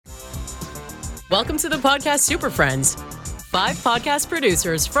Welcome to the podcast Super Friends. 5 podcast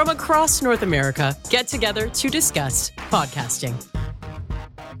producers from across North America get together to discuss podcasting.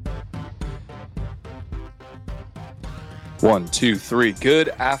 1, 2, 3. Good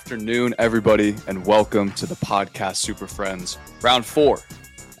afternoon, everybody, and welcome to the podcast Super Friends, round 4.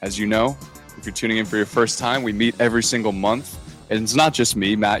 As you know, if you're tuning in for your first time, we meet every single month. And it's not just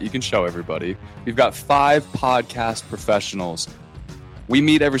me, Matt, you can show everybody. We've got 5 podcast professionals. We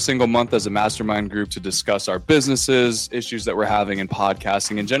meet every single month as a mastermind group to discuss our businesses, issues that we're having in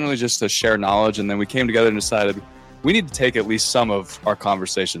podcasting, and generally just to share knowledge. And then we came together and decided we need to take at least some of our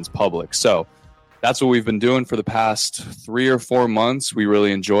conversations public. So that's what we've been doing for the past 3 or 4 months. We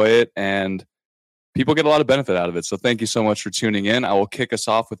really enjoy it, and people get a lot of benefit out of it. So thank you so much for tuning in. I will kick us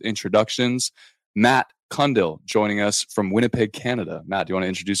off with introductions. Matt Cundill joining us from Winnipeg, Canada. Matt, do you want to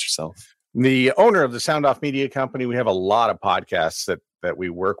introduce yourself? The owner of the Sound Off Media Company. We have a lot of podcasts that we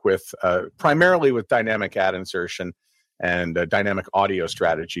work with, primarily with dynamic ad insertion and dynamic audio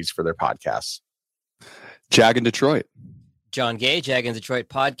strategies for their podcasts. Jag in Detroit. John Gay, Jag in Detroit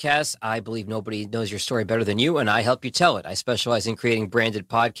podcast. I believe nobody knows your story better than you, and I help you tell it. I specialize in creating branded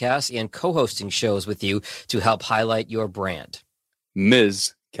podcasts and co-hosting shows with you to help highlight your brand.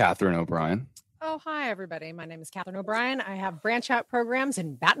 Ms. Catherine O'Brien. Oh, hi, everybody. My name is Catherine O'Brien. I have branch out programs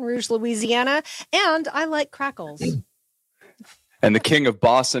in Baton Rouge, Louisiana, and I like crackles. And the king of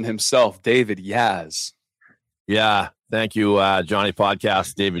Boston himself, David Yaz. Yeah, thank you, Johnny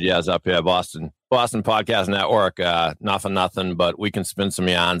Podcast. David Yaz up here, Boston Podcast Network. Not for nothing, but we can spin some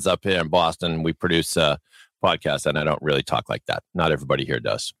yarns up here in Boston. We produce podcasts, and I don't really talk like that. Not everybody here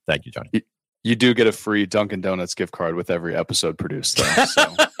does. Thank you, Johnny. You do get a free Dunkin' Donuts gift card with every episode produced, though.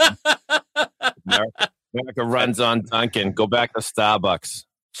 So. America runs on Dunkin'. Go back to Starbucks.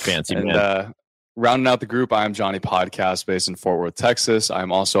 Fancy man. Rounding out the group, I'm Johnny Podcast, based in Fort Worth, Texas. I'm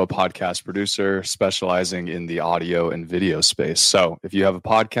also a podcast producer specializing in the audio and video space. So if you have a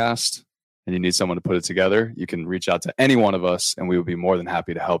podcast and you need someone to put it together, you can reach out to any one of us and we would be more than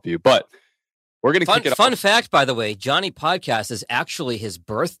happy to help you. But we're going to kick it off. Fun fact, by the way, Johnny Podcast is actually his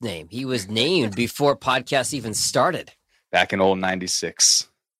birth name. He was named before podcasts even started. Back in old 96.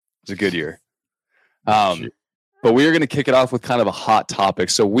 It was a good year. But we are going to kick it off with kind of a hot topic.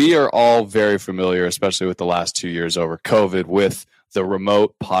 So we are all very familiar, especially with the last 2 years over COVID, with the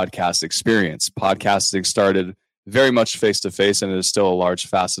remote podcast experience. Podcasting started very much face-to-face, and it is still a large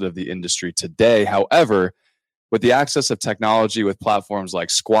facet of the industry today. However, with the access of technology with platforms like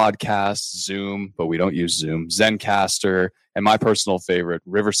Squadcast, Zoom, but we don't use Zoom, Zencaster, and my personal favorite,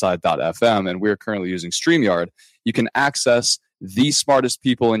 Riverside.fm, and we're currently using StreamYard, you can access the smartest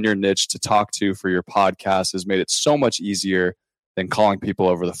people in your niche to talk to for your podcast. Has made it so much easier than calling people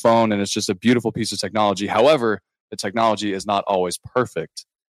over the phone. And it's just a beautiful piece of technology. However, the technology is not always perfect.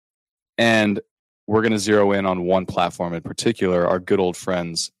 And we're going to zero in on one platform in particular, our good old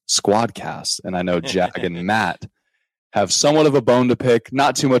friends, Squadcast. And I know Jag and Matt have somewhat of a bone to pick,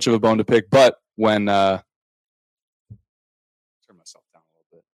 not too much of a bone to pick, but when, turn myself down a little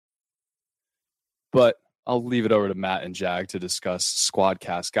bit, but I'll leave it over to Matt and Jag to discuss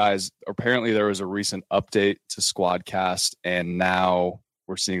Squadcast. Guys, apparently there was a recent update to Squadcast, and now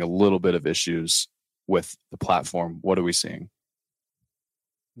we're seeing a little bit of issues with the platform. What are we seeing?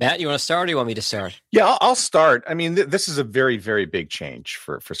 Matt, you want to start or do you want me to start? Yeah, I'll start. I mean, this is a very, very big change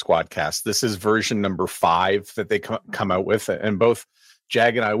for Squadcast. This is version number 5 that they come out with. And both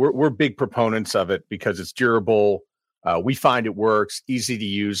Jag and I, we're big proponents of it because it's durable. We find it works, easy to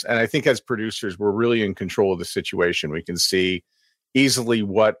use. And I think as producers, we're really in control of the situation. We can see easily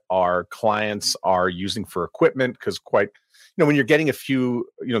what our clients are using for equipment because when you're getting a few,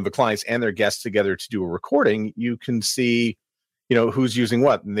 the clients and their guests together to do a recording, you can see, who's using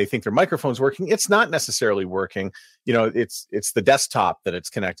what, and they think their microphone's working. It's not necessarily working. It's the desktop that it's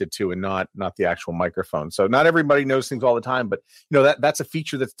connected to and not the actual microphone. So not everybody knows things all the time, but that's a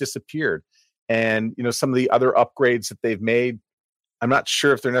feature that's disappeared. And, some of the other upgrades that they've made, I'm not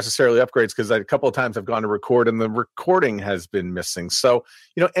sure if they're necessarily upgrades because a couple of times I've gone to record and the recording has been missing. So,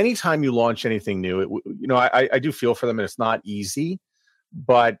 anytime you launch anything new, I do feel for them and it's not easy.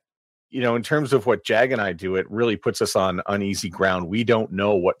 But, in terms of what Jag and I do, it really puts us on uneasy ground. We don't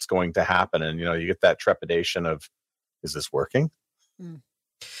know what's going to happen. And, you get that trepidation of, is this working?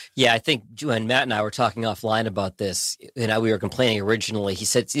 Yeah, I think when Matt and I were talking offline about this, we were complaining originally. He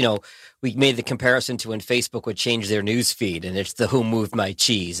said, we made the comparison to when Facebook would change their news feed, and it's the "Who Moved My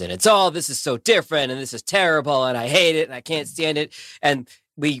Cheese," and it's this is so different, and this is terrible, and I hate it, and I can't stand it. And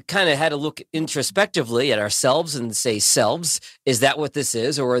we kind of had to look introspectively at ourselves and say, selves, is that what this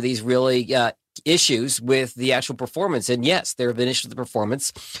is? Or are these really issues with the actual performance. And yes, there have been issues with the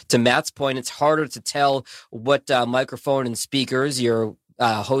performance. To Matt's point, it's harder to tell what microphone and speakers your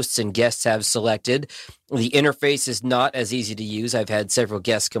hosts and guests have selected. The interface is not as easy to use. I've had several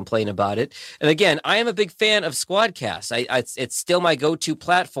guests complain about it. And again, I am a big fan of Squadcast. It's still my go-to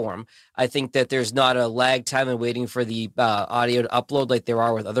platform. I think that there's not a lag time in waiting for the audio to upload like there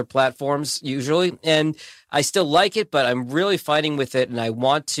are with other platforms usually. And I still like it, but I'm really fighting with it, and I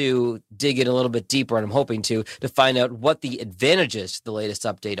want to dig in a little bit deeper, and I'm hoping to find out what the advantages to the latest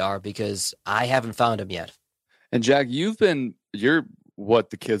update are, because I haven't found them yet. And Jack, you're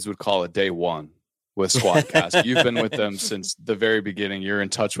what the kids would call a day one with Squadcast. You've been with them since the very beginning. You're in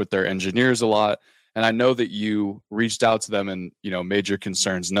touch with their engineers a lot. And I know that you reached out to them and, made your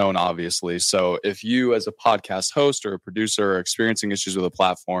concerns known, obviously. So if you as a podcast host or a producer are experiencing issues with a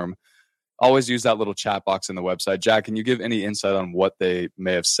platform, always use that little chat box in the website. Jack, can you give any insight on what they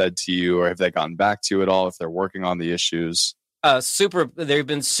may have said to you, or have they gotten back to you at all, if they're working on the issues? They've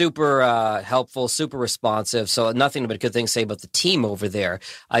been super helpful, super responsive. So nothing but good things to say about the team over there.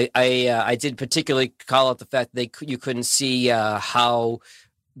 I did particularly call out the fact that you couldn't see how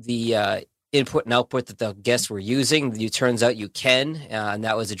the input and output that the guests were using. It turns out you can, and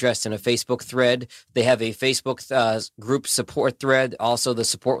that was addressed in a Facebook thread. They have a Facebook group support thread, also the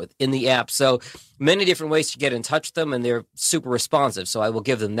support within the app. So many different ways to get in touch with them, and they're super responsive. So I will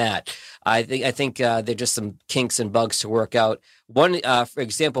give them that. I think they're just some kinks and bugs to work out. For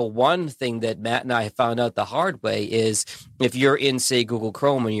example, one thing that Matt and I found out the hard way is if you're in, say, Google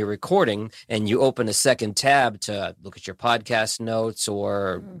Chrome and you're recording and you open a second tab to look at your podcast notes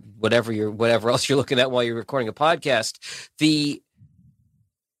or whatever else you're looking at while you're recording a podcast, the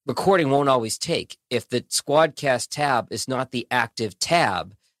recording won't always take. If the Squadcast tab is not the active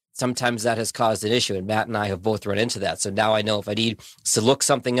tab, sometimes that has caused an issue, and Matt and I have both run into that. So now I know if I need to look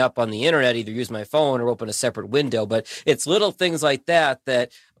something up on the internet, either use my phone or open a separate window. But it's little things like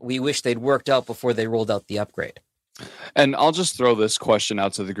that we wish they'd worked out before they rolled out the upgrade. And I'll just throw this question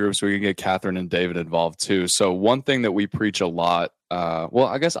out to the group so we can get Catherine and David involved too. So one thing that we preach a lot,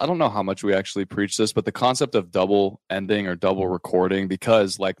 I guess I don't know how much we actually preach this, but the concept of double ending or double recording,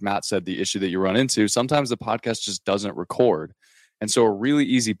 because like Matt said, the issue that you run into, sometimes the podcast just doesn't record. And so a really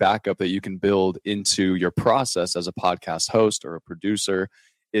easy backup that you can build into your process as a podcast host or a producer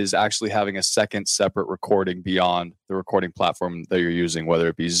is actually having a second separate recording beyond the recording platform that you're using, whether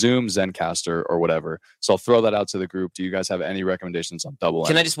it be Zoom, Zencaster, or whatever. So I'll throw that out to the group. Do you guys have any recommendations on double?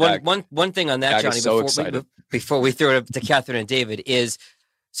 Can I just one thing on that, Johnny, before we throw it to Catherine and David, is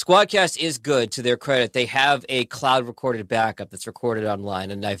Squadcast is good. To their credit, they have a cloud recorded backup that's recorded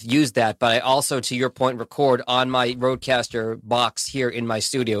online, and I've used that. But I also, to your point, record on my Rodecaster box here in my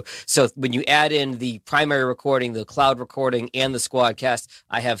studio. So when you add in the primary recording, the cloud recording, and the Squadcast,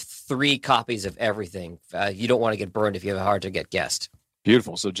 I have 3 copies of everything. You don't want to get burned if you have a hard to get guest.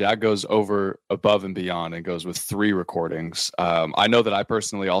 Beautiful. So Jack goes above and beyond and goes with 3 recordings. I know that I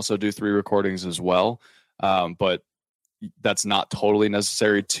personally also do 3 recordings as well, but that's not totally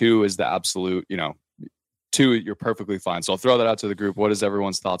necessary. 2 is the absolute, 2, you're perfectly fine. So I'll throw that out to the group. What is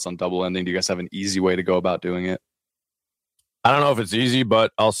everyone's thoughts on double ending? Do you guys have an easy way to go about doing it? I don't know if it's easy,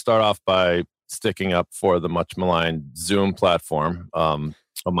 but I'll start off by sticking up for the much maligned Zoom platform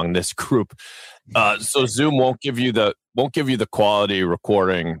among this group. So Zoom won't give you the quality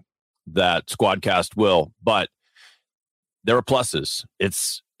recording that Squadcast will, but there are pluses.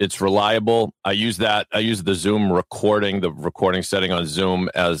 It's reliable. I use the Zoom recording, the recording setting on Zoom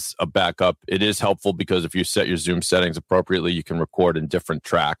as a backup. It is helpful because if you set your Zoom settings appropriately, you can record in different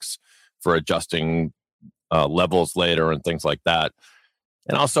tracks for adjusting levels later and things like that.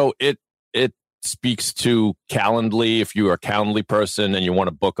 And also it speaks to Calendly. If you are a Calendly person and you want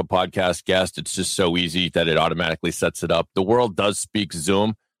to book a podcast guest, it's just so easy that it automatically sets it up. The world does speak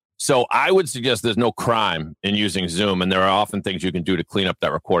Zoom. So I would suggest there's no crime in using Zoom, and there are often things you can do to clean up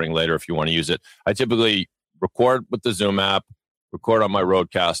that recording later if you want to use it. I typically record with the Zoom app, record on my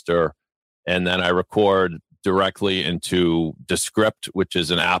Rodecaster, and then I record directly into Descript, which is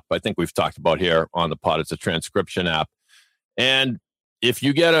an app I think we've talked about here on the pod. It's a transcription app. And if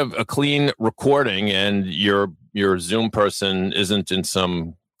you get a clean recording and your Zoom person isn't in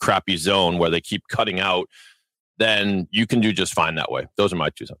some crappy zone where they keep cutting out, then you can do just fine that way. Those are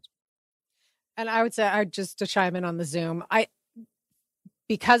my 2 cents. And I would say, just to chime in on the Zoom,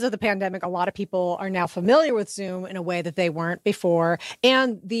 because of the pandemic, a lot of people are now familiar with Zoom in a way that they weren't before.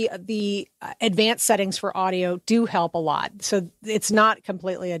 And the advanced settings for audio do help a lot. So it's not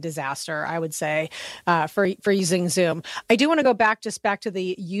completely a disaster, I would say, for using Zoom. I do want to go back to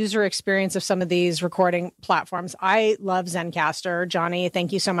the user experience of some of these recording platforms. I love Zencastr. Johnny,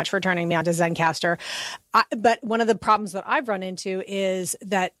 thank you so much for turning me on to Zencastr. But one of the problems that I've run into is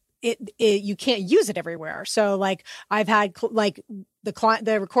that you can't use it everywhere. So like I've had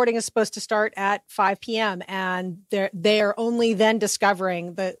the recording is supposed to start at 5 p.m. and they're only then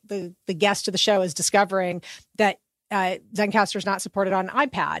discovering the guest of the show is discovering that Zencastr is not supported on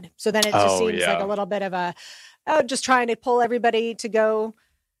iPad. So then it just seems like a little bit of just trying to pull everybody to go.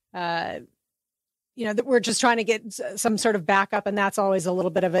 That we're just trying to get some sort of backup, and that's always a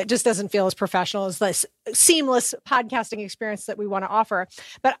little bit of it. Just doesn't feel as professional as this seamless podcasting experience that we want to offer.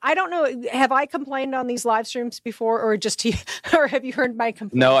 But I don't know, have I complained on these live streams before, or or have you heard my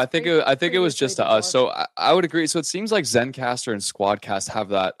complaints? No, I think it was just to us. So I would agree. So it seems like Zencastr and Squadcast have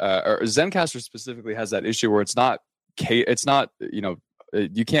that, or Zencastr specifically has that issue where it's not,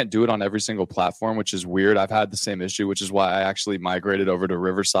 you can't do it on every single platform, which is weird. I've had the same issue, which is why I actually migrated over to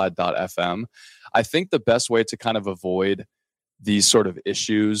Riverside.fm. I think the best way to kind of avoid these sort of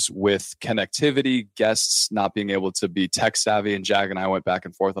issues with connectivity, guests not being able to be tech savvy, and Jag and I went back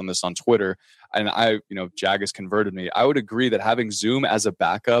and forth on this on Twitter, and Jag has converted me. I would agree that having Zoom as a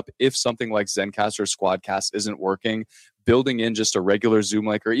backup, if something like Zencastr or Squadcast isn't working, building in just a regular Zoom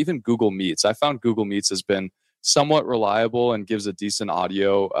link or even Google Meets. I found Google Meets has been somewhat reliable and gives a decent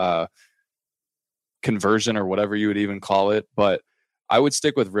audio conversion or whatever you would even call it. But I would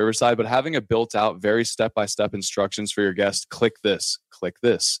stick with Riverside, but having a built out, very step-by-step instructions for your guest, click this,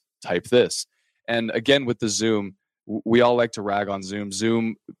 type this. And again, with the Zoom, we all like to rag on Zoom.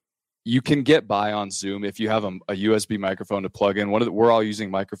 Zoom, you can get by on Zoom if you have a USB microphone to plug in. We're all using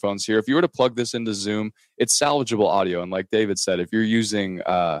microphones here. If you were to plug this into Zoom, it's salvageable audio. And like David said, if you're using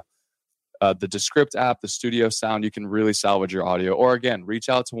the Descript app, the studio sound, you can really salvage your audio. Or again, reach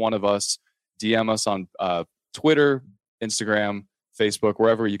out to one of us, DM us on Twitter, Instagram, Facebook,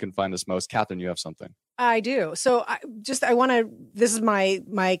 wherever you can find us most. Catherine, you have something. I do. So this is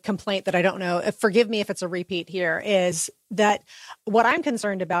my complaint that I don't know. Forgive me if it's a repeat here, is that what I'm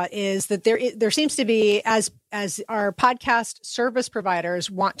concerned about is that there seems to be, as our podcast service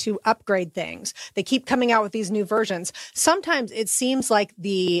providers want to upgrade things, they keep coming out with these new versions. Sometimes it seems like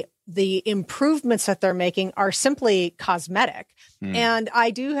the improvements that they're making are simply cosmetic. And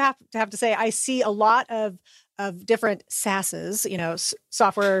I do have to say, I see a lot of different SaaSes,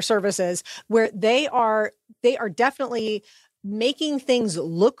 software services, where they are definitely making things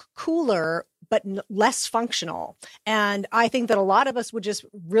look cooler, but less functional. And I think that a lot of us would just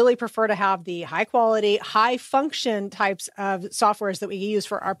really prefer to have the high quality, high function types of softwares that we use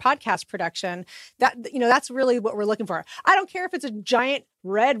for our podcast production. That's really what we're looking for. I don't care if it's a giant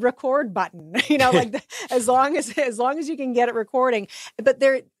red record button, as long as you can get it recording. But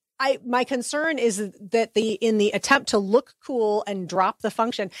my concern is that in the attempt to look cool and drop the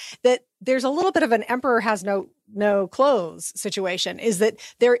function, that there's a little bit of an emperor has no clothes situation, is that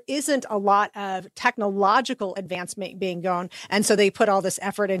there isn't a lot of technological advancement being gone. And so they put all this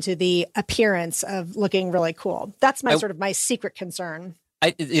effort into the appearance of looking really cool. That's my secret concern.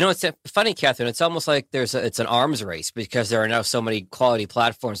 It's funny, Catherine. It's almost like it's an arms race, because there are now so many quality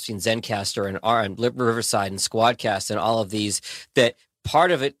platforms between Zencastr and Riverside and Squadcast and all of these, that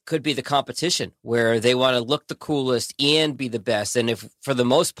part of it could be the competition, where they want to look the coolest and be the best. And if, for the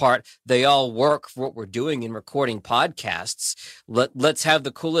most part, they all work for what we're doing in recording podcasts, let's have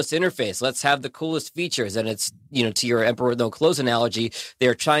the coolest interface. Let's have the coolest features. And it's, to your emperor no clothes analogy,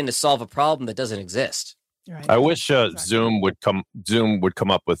 they're trying to solve a problem that doesn't exist. Right. I wish Zoom would come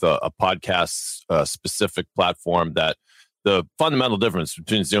up with a podcast specific platform. That the fundamental difference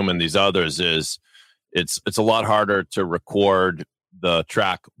between Zoom and these others is it's a lot harder to record the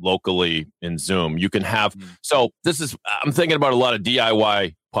track locally in Zoom. You can have, I'm thinking about a lot of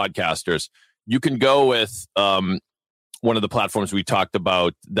DIY podcasters. You can go with one of the platforms we talked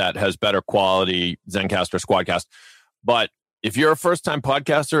about that has better quality, Zencastr, Squadcast. But if you're a first-time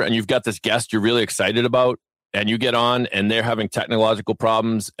podcaster and you've got this guest you're really excited about, and you get on and they're having technological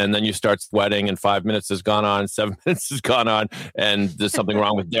problems, and then you start sweating and 5 minutes has gone on, 7 minutes has gone on, and there's something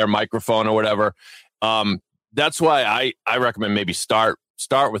wrong with their microphone or whatever. That's why I recommend maybe start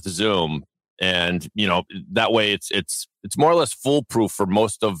with Zoom, and that way it's more or less foolproof for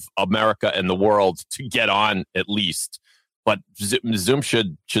most of America and the world to get on at least. But Zoom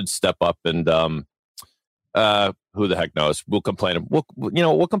should step up, and who the heck knows? We'll complain.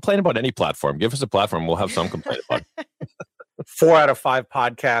 We'll complain about any platform. Give us a platform, we'll have some complaint about it. 4 out of 5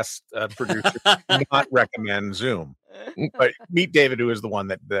 podcast producers do not recommend Zoom. But meet David, who is the one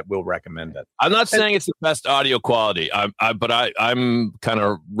that will recommend it. I'm not saying it's the best audio quality. But I'm kind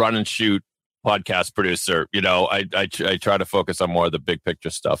of run and shoot podcast producer. You know, I try to focus on more of the big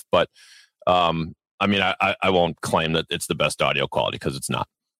picture stuff. But I mean, I won't claim that it's the best audio quality because it's not.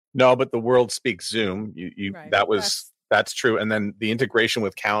 No, but the world speaks Zoom. Right. That's true. And then the integration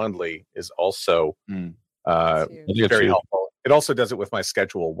with Calendly is also very helpful. It also does it with my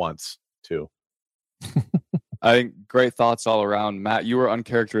schedule once too. I think great thoughts all around. Matt, you were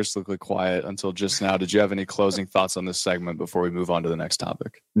uncharacteristically quiet until just now. Did you have any closing thoughts on this segment before we move on to the next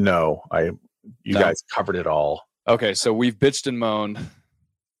topic? No, you guys covered it all. Okay, so we've bitched and moaned.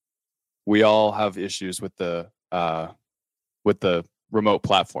 We all have issues with the remote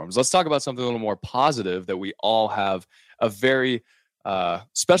platforms. Let's talk about something a little more positive that we all have a very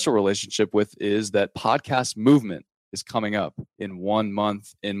special relationship with, is that podcast movement is coming up in 1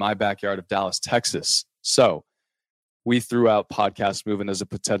 month in my backyard of Dallas, Texas. So we threw out podcast movement as a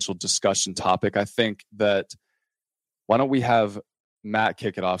potential discussion topic. I think that why don't we have Matt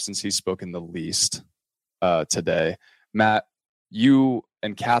kick it off since he's spoken the least today. Matt, you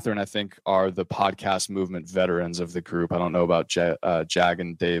and Catherine, I think, are the podcast movement veterans of the group. I don't know about Jag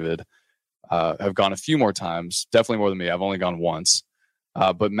and David. Have gone a few more times, definitely more than me. I've only gone once.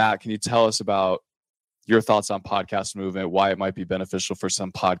 But Matt, can you tell us about your thoughts on podcast movement, why it might be beneficial for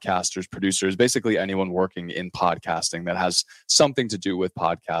some podcasters, producers, basically anyone working in podcasting that has something to do with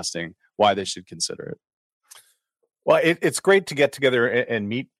podcasting, why they should consider it? Well, it's great to get together and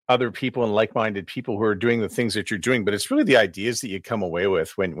meet other people and like-minded people who are doing the things that you're doing, but it's really the ideas that you come away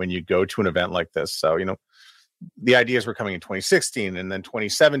with when you go to an event like this. So, you know, the ideas were coming in 2016, and then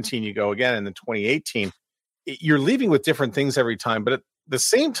 2017 you go again, and then 2018. You're leaving with different things every time, but at the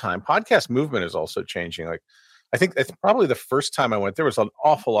same time, podcast movement is also changing. Like, I think it's probably the first time I went, there was an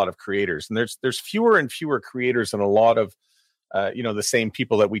awful lot of creators, and there's fewer and fewer creators and a lot of the same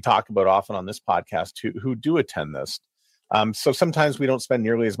people that we talk about often on this podcast who do attend this. So sometimes we don't spend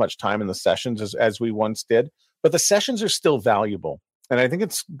nearly as much time in the sessions as we once did, but the sessions are still valuable. And I think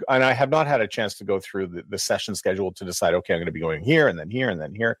and I have not had a chance to go through the session schedule to decide, okay, I'm going to be going here and then here and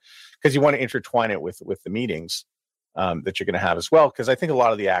then here, because you want to intertwine it with the meetings that you're going to have as well. Because I think a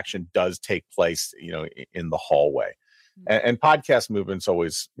lot of the action does take place, in the hallway. Mm-hmm. And podcast movement's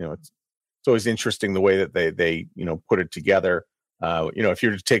always, it's always interesting the way that they put it together. If you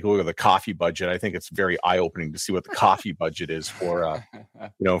were to take a look at the coffee budget, I think it's very eye-opening to see what the coffee budget is for,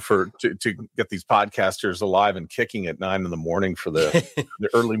 to get these podcasters alive and kicking at 9 a.m. for the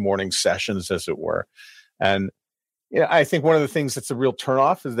early morning sessions, as it were. And I think one of the things that's a real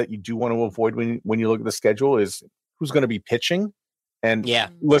turnoff is that you do want to avoid when you look at the schedule is who's going to be pitching. And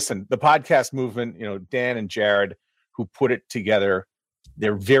listen, the podcast movement, Dan and Jared, who put it together,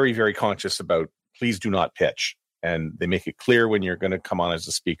 they're very, very conscious about please do not pitch. And they make it clear when you're going to come on as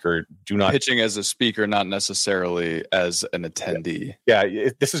a speaker, do not pitching as a speaker, not necessarily as an attendee. Yeah,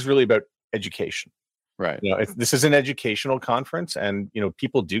 this is really about education, right? This is an educational conference, and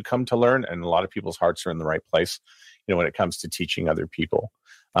people do come to learn, and a lot of people's hearts are in the right place. When it comes to teaching other people,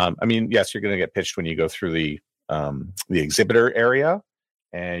 yes, you're going to get pitched when you go through the exhibitor area,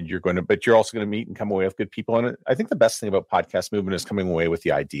 and but you're also going to meet and come away with good people. And I think the best thing about podcast movement is coming away with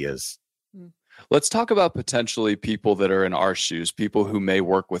the ideas. Let's talk about potentially people that are in our shoes, people who may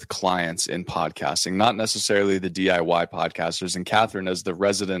work with clients in podcasting, not necessarily the DIY podcasters. And Catherine, as the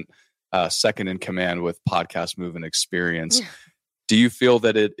resident second in command with podcast movement experience, do you feel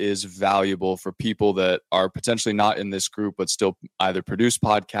that it is valuable for people that are potentially not in this group, but still either produce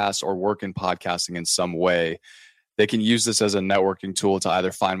podcasts or work in podcasting in some way? They can use this as a networking tool to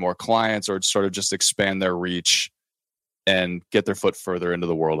either find more clients or sort of just expand their reach and get their foot further into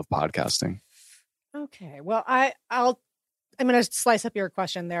the world of podcasting. Okay. Well, I'm going to slice up your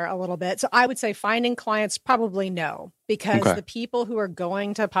question there a little bit. So I would say finding clients, probably no, because the people who are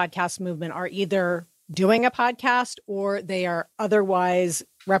going to podcast movement are either doing a podcast or they are otherwise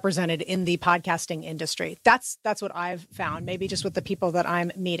represented in the podcasting industry. That's what I've found, maybe just with the people that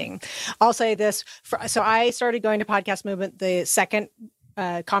I'm meeting. I'll say this. So I started going to podcast movement the second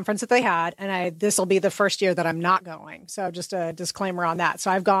conference that they had, and this will be the first year that I'm not going. So just a disclaimer on that.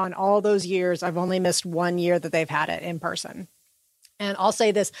 So I've gone all those years. I've only missed 1 year that they've had it in person. And I'll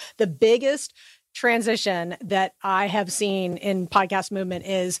say this, the biggest transition that I have seen in podcast movement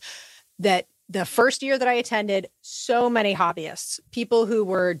is that the first year that I attended, so many hobbyists, people who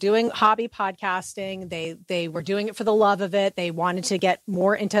were doing hobby podcasting, they were doing it for the love of it. They wanted to get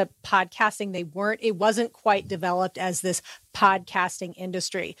more into podcasting. It wasn't quite developed as this podcasting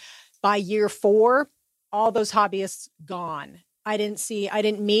industry. By year 4, all those hobbyists gone. I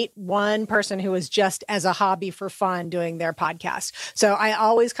didn't meet one person who was just as a hobby for fun doing their podcast. So I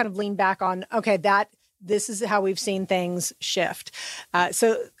always kind of lean back on, okay, this is how we've seen things shift.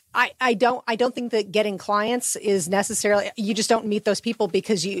 So I don't think that getting clients is necessarily, you just don't meet those people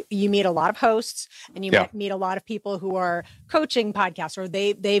because you meet a lot of hosts and you meet a lot of people who are coaching podcasts, or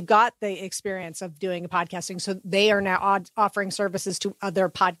they've got the experience of doing podcasting. So they are now offering services to other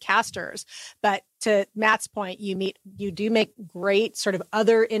podcasters. But to Matt's point, you do make great sort of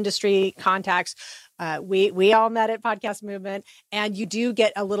other industry contacts. We all met at Podcast Movement, and you do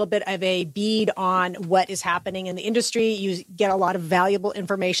get a little bit of a bead on what is happening in the industry. You get a lot of valuable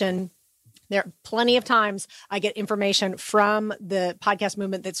information. There are plenty of times I get information from the Podcast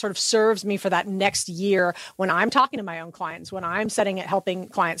Movement that sort of serves me for that next year when I'm talking to my own clients, when I'm helping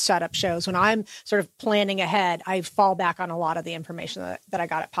clients set up shows, when I'm sort of planning ahead. I fall back on a lot of the information that I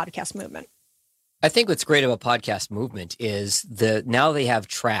got at Podcast Movement. I think what's great about Podcast Movement is now they have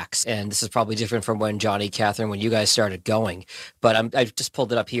tracks, and this is probably different from when Johnny, Catherine, when you guys started going. But I just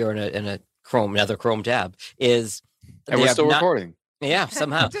pulled it up here in another Chrome tab. And we're still recording. Yeah,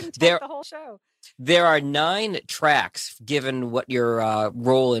 somehow. Didn't take the whole show. There are 9 tracks given what your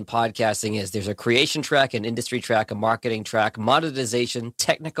role in podcasting is. There's a creation track, an industry track, a marketing track, monetization,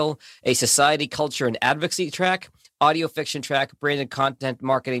 technical, a society, culture, and advocacy track, audio fiction track, branded content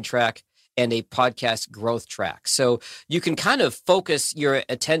marketing track, and a podcast growth track. So you can kind of focus your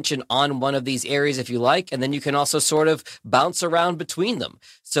attention on one of these areas if you like, and then you can also sort of bounce around between them.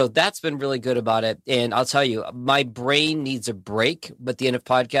 So that's been really good about it. And I'll tell you, my brain needs a break at the end of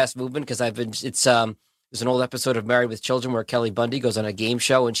Podcast Movement because there's an old episode of Married with Children where Kelly Bundy goes on a game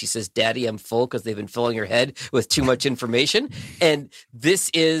show and she says, "Daddy, I'm full," because they've been filling her head with too much information. And this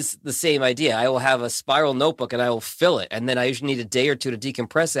is the same idea. I will have a spiral notebook and I will fill it. And then I usually need a day or two to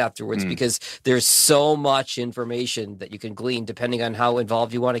decompress afterwards because there's so much information that you can glean depending on how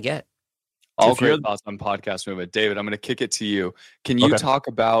involved you want to get. All great thoughts on Podcast Movement. David, I'm going to kick it to you. Can you talk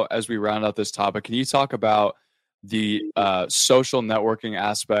about, as we round out this topic, can you talk about the social networking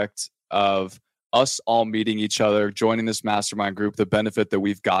aspect of us all meeting each other, joining this mastermind group, the benefit that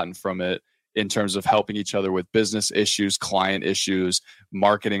we've gotten from it in terms of helping each other with business issues, client issues,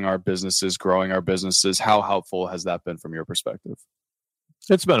 marketing our businesses, growing our businesses? How helpful has that been from your perspective?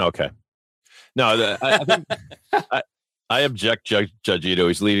 It's been okay. No, I think I object, Judge Ito.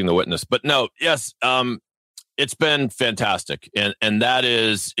 He's leading the witness. But no, yes, it's been fantastic. And that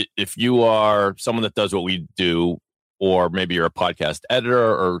is, if you are someone that does what we do, or maybe you're a podcast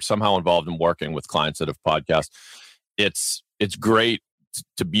editor or somehow involved in working with clients that have podcasts, it's great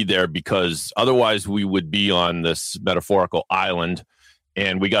to be there because otherwise we would be on this metaphorical island.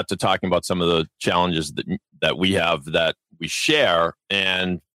 And we got to talking about some of the challenges that we have that we share.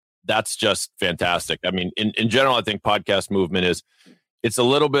 And that's just fantastic. I mean, in general, I think Podcast Movement it's a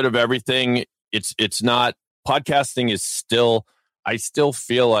little bit of everything. It's not, podcasting is still, I still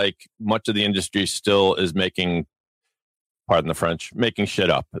feel like much of the industry still is making, pardon the French, making shit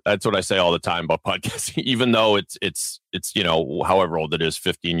up. That's what I say all the time about podcasting, even though it's however old it is,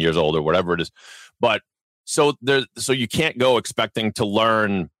 15 years old or whatever it is. But so you can't go expecting to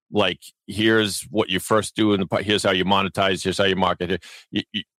learn, like, here's what you first do here's how you monetize, here's how you market.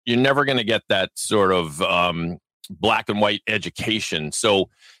 You're never going to get that sort of black and white education. So,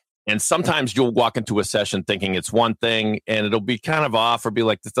 and sometimes you'll walk into a session thinking it's one thing and it'll be kind of off or be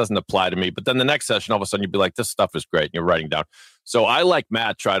like, this doesn't apply to me. But then the next session, all of a sudden you'll be like, this stuff is great. And you're writing down. So I, like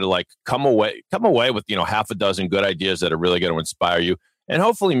Matt, try to like come away with, half a dozen good ideas that are really going to inspire you and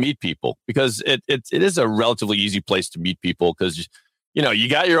hopefully meet people, because it is a relatively easy place to meet people because, you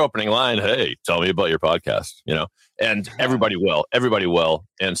got your opening line. Hey, tell me about your podcast, and everybody will.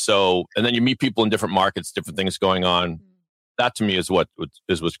 And so, and then you meet people in different markets, different things going on. That to me is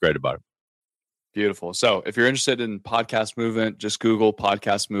what's great about it. Beautiful. So if you're interested in Podcast Movement, just Google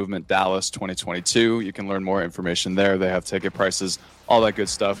Podcast Movement Dallas 2022. You can learn more information there. They have ticket prices, all that good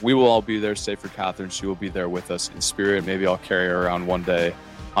stuff. We will all be there, save for Catherine. She will be there with us in spirit. Maybe I'll carry her around one day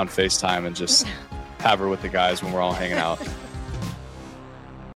on FaceTime and just have her with the guys when we're all hanging out.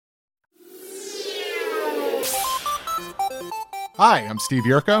 Hi, I'm Steve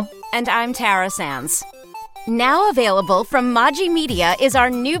Yurko. And I'm Tara Sands. Now available from Maji Media is our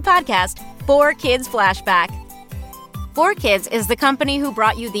new podcast, 4 Kids Flashback. 4 Kids is the company who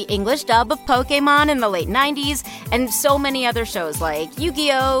brought you the English dub of Pokemon in the late 90s and so many other shows like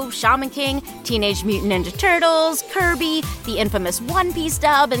Yu-Gi-Oh!, Shaman King, Teenage Mutant Ninja Turtles, Kirby, the infamous One Piece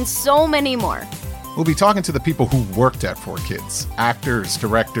dub, and so many more. We'll be talking to the people who worked at 4 Kids. Actors,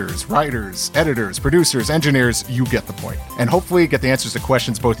 directors, writers, editors, producers, engineers, you get the point. And hopefully get the answers to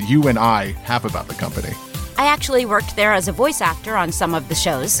questions both you and I have about the company. I actually worked there as a voice actor on some of the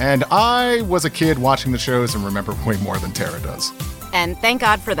shows. And I was a kid watching the shows and remember way more than Tara does. And thank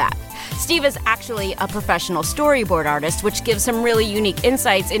God for that. Steve is actually a professional storyboard artist, which gives some really unique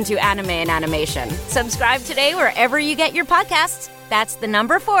insights into anime and animation. Subscribe today wherever you get your podcasts. That's the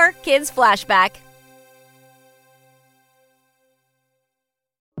number 4 Kids Flashback.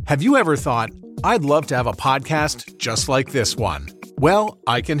 Have you ever thought, I'd love to have a podcast just like this one? Well,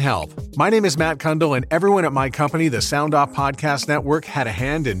 I can help. My name is Matt Kundle, and everyone at my company, the Sound Off Podcast Network, had a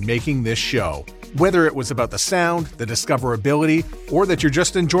hand in making this show. Whether it was about the sound, the discoverability, or that you're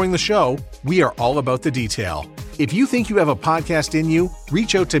just enjoying the show, we are all about the detail. If you think you have a podcast in you,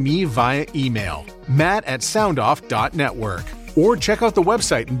 reach out to me via email, matt@soundoff.network, or check out the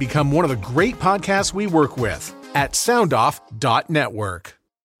website and become one of the great podcasts we work with at soundoff.network.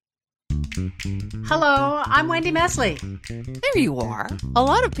 Hello, I'm Wendy Mesley. There you are. A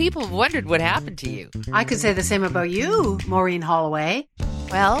lot of people have wondered what happened to you. I could say the same about you, Maureen Holloway.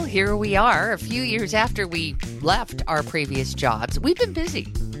 Well, here we are, a few years after we left our previous jobs. We've been busy.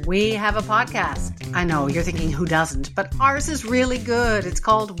 We have a podcast. I know, you're thinking who doesn't, but ours is really good. It's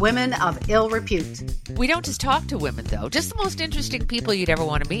called Women of Ill Repute. We don't just talk to women, though, just the most interesting people you'd ever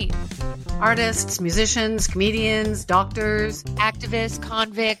want to meet. Artists, musicians, comedians, doctors, activists,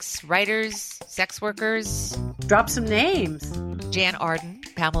 convicts, writers, sex workers. Drop some names. Jan Arden,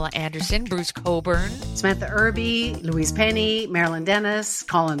 Pamela Anderson, Bruce Coburn, Samantha Irby, Louise Penny, Marilyn Dennis,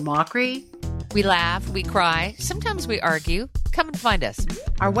 Colin Mockery. We laugh, we cry, sometimes we argue. Come and find us.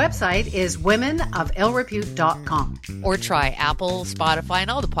 Our website is womenofillrepute.com. Or try Apple, Spotify, and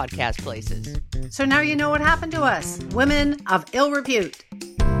all the podcast places. So now you know what happened to us. Women of Ill Repute.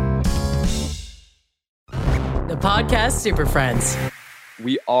 The podcast Super Friends.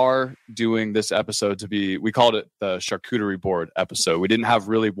 We are doing this episode to be, we called it the Charcuterie Board episode. We didn't have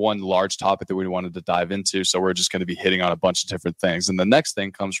really one large topic that we wanted to dive into, so we're just going to be hitting on a bunch of different things. And the next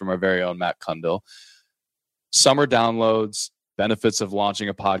thing comes from our very own Matt Kundle. Summer downloads, benefits of launching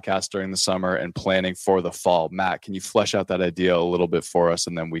a podcast during the summer, and planning for the fall. Matt, can you flesh out that idea a little bit for us,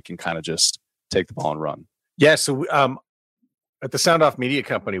 and then we can kind of just take the ball and run? Yeah, so at the Sound Off Media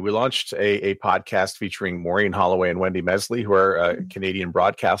Company, we launched a podcast featuring Maureen Holloway and Wendy Mesley, who are Canadian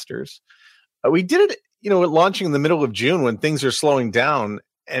broadcasters. We did it, launching in the middle of June when things are slowing down,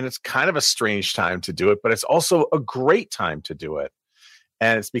 and it's kind of a strange time to do it, but it's also a great time to do it.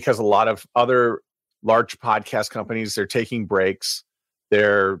 And it's because a lot of other large podcast companies, they're taking breaks,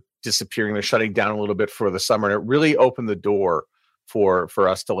 they're disappearing, they're shutting down a little bit for the summer, and it really opened the door for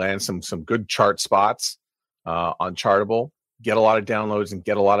us to land some good chart spots on Chartable, get a lot of downloads and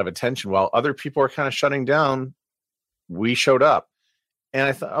get a lot of attention. While other people are kind of shutting down, we showed up. And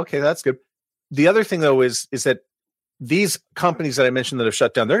I thought, okay, that's good. The other thing, though, is that these companies that I mentioned that have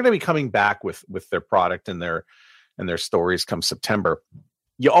shut down, they're going to be coming back with their product and their stories come September.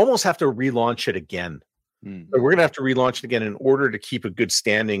 You almost have to relaunch it again. We're going to have to relaunch it again in order to keep a good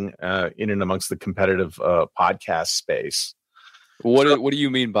standing in and amongst the competitive podcast space. What do you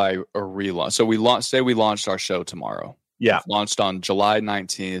mean by a relaunch? So we launched our show tomorrow. Yeah. It's launched on July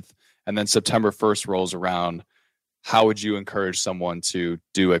 19th, and then September 1st rolls around. How would you encourage someone to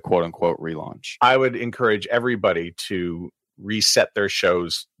do a quote unquote relaunch? I would encourage everybody to reset their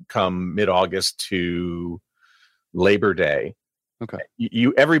shows come mid-August to Labor Day. Okay.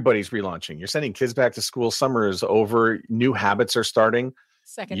 Everybody's relaunching. You're sending kids back to school. Summer is over. New habits are starting.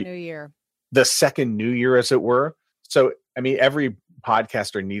 New year. The second new year, as it were. So, every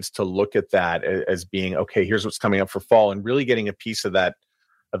podcaster needs to look at that as being, okay, here's what's coming up for fall, and really getting a piece of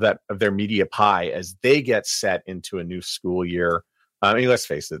their media pie as they get set into a new school year. Let's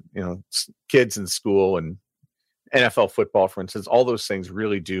face it, kids in school and NFL football, for instance, all those things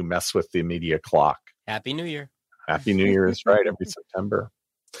really do mess with the media clock. Happy New Year. Happy New Year is right, every September.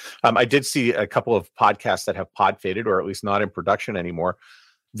 I did see a couple of podcasts that have pod faded, or at least not in production anymore,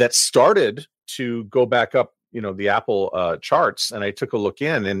 that started to go back up, the Apple charts. And I took a look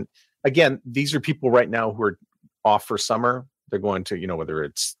in, and again, these are people right now who are off for summer. They're going to, whether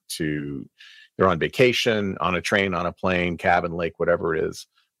it's they're on vacation, on a train, on a plane, cabin, lake, whatever it is,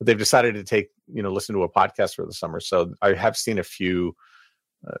 but they've decided to take, listen to a podcast for the summer. So I have seen a few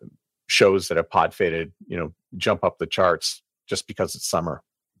shows that have pod faded, jump up the charts just because it's summer.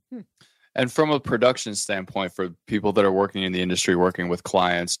 And from a production standpoint, for people that are working in the industry, working with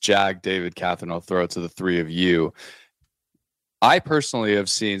clients, Jag, David, Catherine, I'll throw it to the three of you. I personally have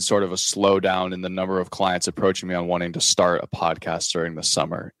seen sort of a slowdown in the number of clients approaching me on wanting to start a podcast during the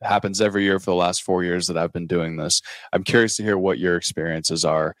summer. It happens every year for the last 4 years that I've been doing this. I'm curious to hear what your experiences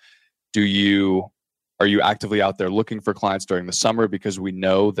are. Are you actively out there looking for clients during the summer because we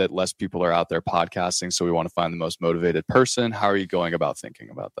know that less people are out there podcasting, so we want to find the most motivated person? How are you going about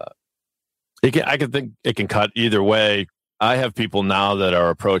thinking about that? I can think it can cut either way. I have people now that are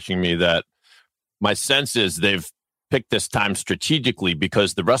approaching me that my sense is they've picked this time strategically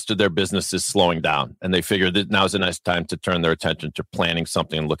because the rest of their business is slowing down, and they figure that now's a nice time to turn their attention to planning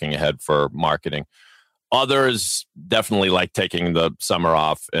something and looking ahead for marketing. Others definitely like taking the summer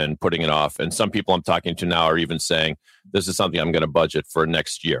off and putting it off. And some people I'm talking to now are even saying, this is something I'm going to budget for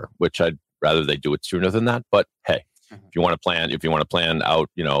next year, which I'd rather they do it sooner than that. But hey, if you want to plan out,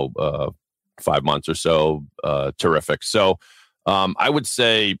 5 months or so, terrific. So I would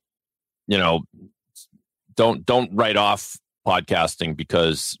say, don't write off podcasting,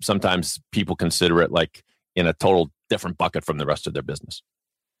 because sometimes people consider it like in a total different bucket from the rest of their business.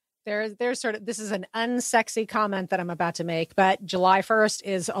 There's sort of, this is an unsexy comment that I'm about to make, but July 1st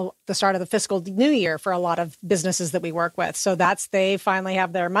is the start of the fiscal new year for a lot of businesses that we work with. So they finally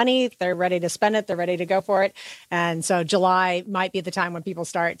have their money. They're ready to spend it. They're ready to go for it. And so July might be the time when people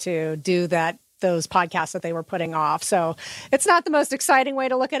start to do those podcasts that they were putting off. So it's not the most exciting way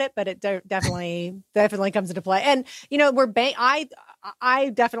to look at it, but it definitely comes into play. And, I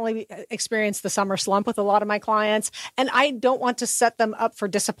definitely experienced the summer slump with a lot of my clients, and I don't want to set them up for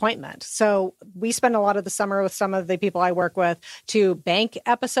disappointment. So we spend a lot of the summer with some of the people I work with to bank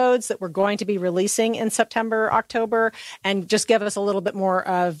episodes that we're going to be releasing in September, October, and just give us a little bit more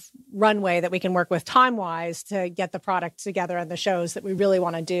of runway that we can work with time-wise to get the product together and the shows that we really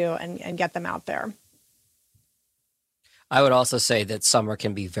want to do and get them out there. I would also say that summer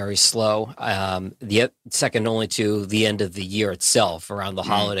can be very slow, the second only to the end of the year itself, around the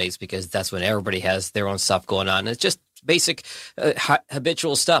holidays, because that's when everybody has their own stuff going on. It's just basic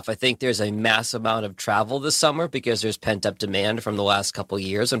habitual stuff. I think there's a mass amount of travel this summer because there's pent-up demand from the last couple of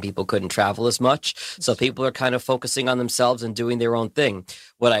years when people couldn't travel as much. So people are kind of focusing on themselves and doing their own thing.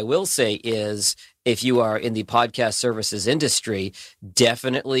 What I will say is, if you are in the podcast services industry,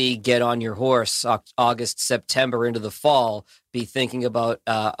 definitely get on your horse August, September into the fall. Be thinking about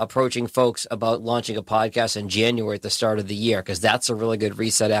approaching folks about launching a podcast in January at the start of the year, because that's a really good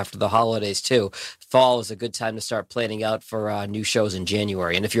reset after the holidays too. Fall is a good time to start planning out for new shows in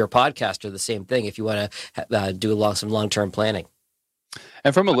January. And if you're a podcaster, the same thing, if you want to do some long-term planning.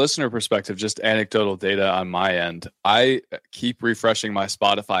 And from a listener perspective, just anecdotal data on my end, I keep refreshing my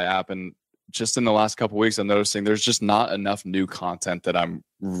Spotify app, and just in the last couple of weeks, I'm noticing there's just not enough new content that I'm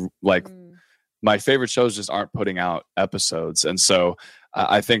like, my favorite shows just aren't putting out episodes. And so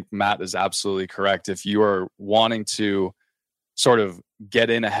I think Matt is absolutely correct. If you are wanting to sort of get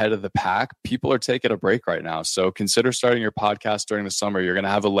in ahead of the pack, people are taking a break right now. So consider starting your podcast during the summer. You're going to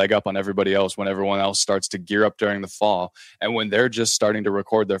have a leg up on everybody else when everyone else starts to gear up during the fall. And when they're just starting to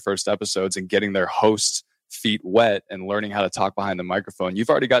record their first episodes and getting their hosts' feet wet and learning how to talk behind the microphone, you've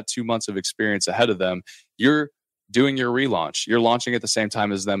already got 2 months of experience ahead of them. You're doing your relaunch. You're launching at the same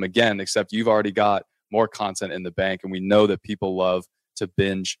time as them again, except you've already got more content in the bank. And we know that people love to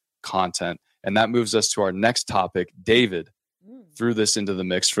binge content. And that moves us to our next topic. David threw this into the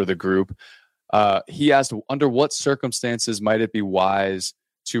mix for the group. He asked, under what circumstances might it be wise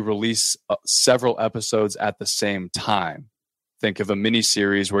to release several episodes at the same time? Think of a mini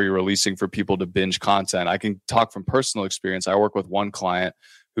series where you're releasing for people to binge content. I can talk from personal experience. I work with one client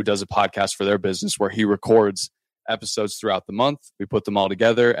who does a podcast for their business where he records episodes throughout the month. We put them all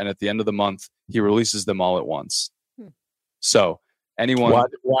together, and at the end of the month, he releases them all at once. So anyone...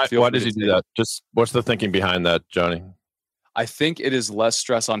 Why does he do that? Just what's the thinking behind that, Johnny? I think it is less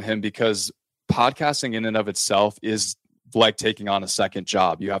stress on him because podcasting in and of itself is like taking on a second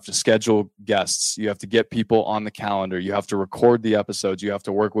job. You have to schedule guests. You have to get people on the calendar. You have to record the episodes. You have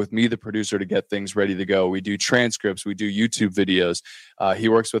to work with me, the producer, to get things ready to go. We do transcripts. We do YouTube videos. He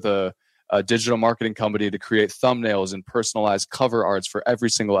works with a digital marketing company to create thumbnails and personalized cover arts for every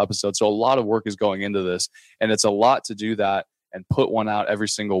single episode. So a lot of work is going into this, and it's a lot to do that and put one out every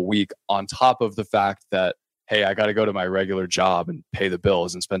single week on top of the fact that, hey, I got to go to my regular job and pay the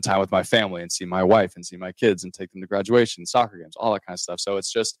bills and spend time with my family and see my wife and see my kids and take them to graduation, soccer games, all that kind of stuff. So it's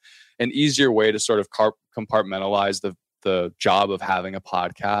just an easier way to sort of compartmentalize the job of having a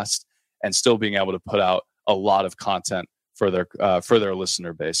podcast and still being able to put out a lot of content for their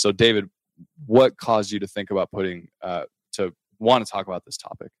listener base. So David, what caused you to think about to want to talk about this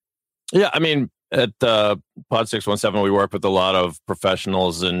topic? Yeah, I mean, at Pod 617, we work with a lot of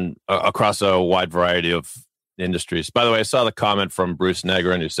professionals and across a wide variety of industries. By the way, I saw the comment from Bruce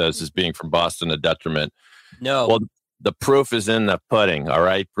Negrin who says, is being from Boston a detriment? No. Well, the proof is in the pudding. All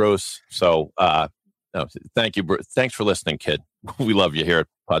right, Bruce. So no, thank you, Bruce. Thanks for listening, kid. We love you here at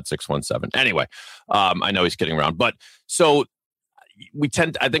Pod 617. Anyway, I know he's kidding around, but so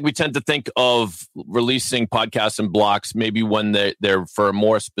I think we tend to think of releasing podcasts in blocks, maybe when they're for a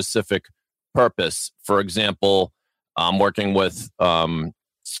more specific purpose. For example, I'm working with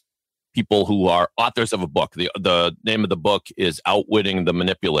people who are authors of a book. The name of the book is Outwitting the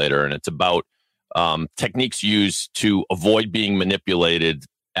Manipulator, and it's about techniques used to avoid being manipulated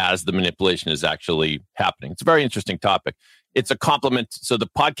as the manipulation is actually happening. It's a very interesting topic. It's a complement. So the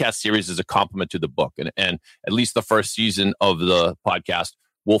podcast series is a complement to the book. And at least the first season of the podcast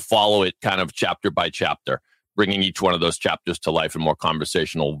will follow it kind of chapter by chapter, bringing each one of those chapters to life in more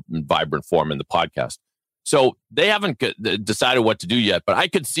conversational and vibrant form in the podcast. So they haven't decided what to do yet, but I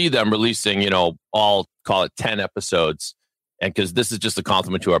could see them releasing, all call it 10 episodes. And because this is just a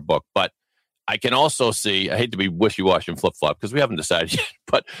complement to our book, but I can also see, I hate to be wishy-washy and flip-flop because we haven't decided yet,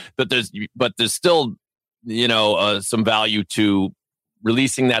 but there's still, some value to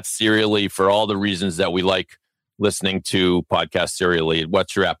releasing that serially for all the reasons that we like listening to podcasts serially.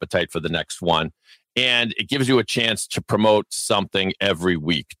 What's your appetite for the next one? And it gives you a chance to promote something every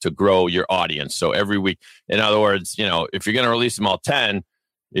week to grow your audience. So every week, in other words, if you're going to release them all 10,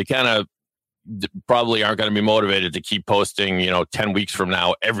 you kind of probably aren't going to be motivated to keep posting, 10 weeks from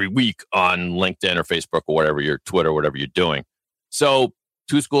now, every week on LinkedIn or Facebook or whatever, your Twitter, whatever you're doing. So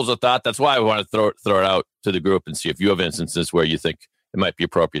two schools of thought. That's why I want to throw it out to the group and see if you have instances where you think it might be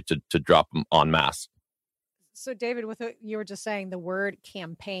appropriate to drop them en masse. So, David, with what you were just saying, the word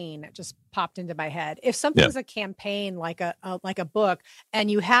campaign just popped into my head. If something's a campaign, like a book, and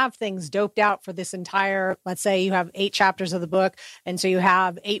you have things doped out for this entire, let's say you have 8 chapters of the book, and so you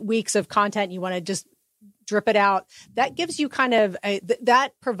have 8 weeks of content, you want to just drip it out, that gives you kind of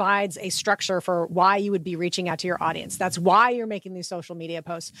that provides a structure for why you would be reaching out to your audience. That's why you're making these social media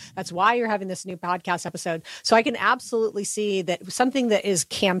posts. That's why you're having this new podcast episode. So I can absolutely see that something that is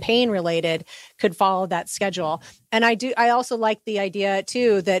campaign related could follow that schedule. And I also like the idea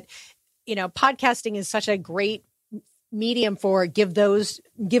too that, podcasting is such a great medium for give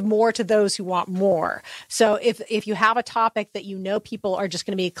more to those who want more. So if you have a topic that people are just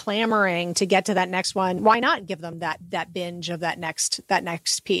going to be clamoring to get to that next one, why not give them that binge of that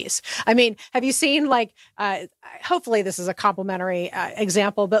next piece? I mean, have you seen hopefully this is a complimentary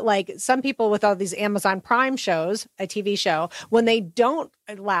example, but some people with all these Amazon Prime shows, a TV show, when they don't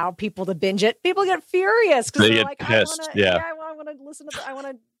allow people to binge it, people get furious because they're like, pissed. I want to listen to I want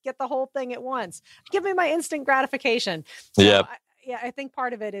to get the whole thing at once. Give me my instant gratification. So I think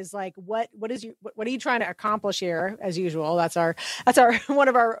part of it is what are you trying to accomplish here? As usual, that's our one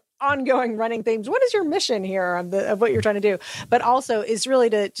of our ongoing running themes. What is your mission here of what you're trying to do? But also is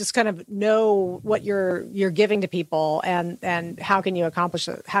really to just kind of know what you're giving to people and how can you accomplish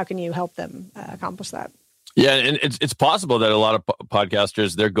it? How can you help them accomplish that? Yeah, and it's possible that a lot of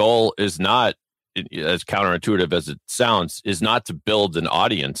podcasters, their goal is not, as counterintuitive as it sounds, is not to build an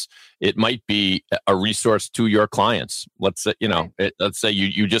audience. It might be a resource to your clients. Let's say, let's say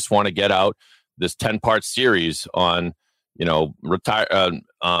you just want to get out this 10-part series on, retirement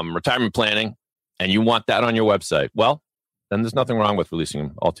planning, and you want that on your website. Well, then there's nothing wrong with releasing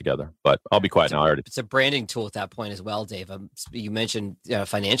them altogether. But I'll be quiet now. It's a branding tool at that point as well, Dave. You mentioned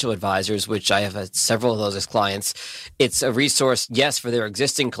financial advisors, which I have several of those as clients. It's a resource, yes, for their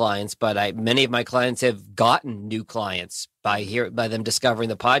existing clients, but many of my clients have gotten new clients by them discovering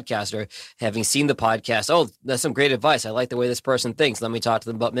the podcast or having seen the podcast. Oh, that's some great advice. I like the way this person thinks. Let me talk to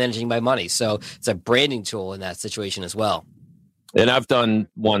them about managing my money. So it's a branding tool in that situation as well. And I've done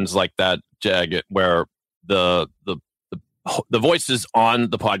ones like that, Jag, where the voices on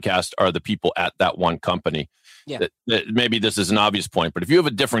the podcast are the people at that one company. Yeah. Maybe this is an obvious point, but if you have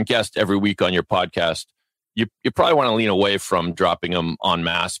a different guest every week on your podcast, you probably want to lean away from dropping them en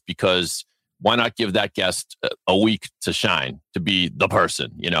masse, because why not give that guest a week to shine, to be the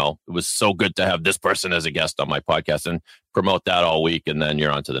person? It was so good to have this person as a guest on my podcast, and promote that all week, and then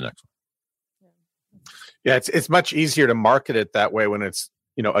you're on to the next one. Yeah, it's much easier to market it that way when it's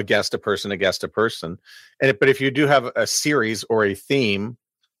a guest, a person. But if you do have a series or a theme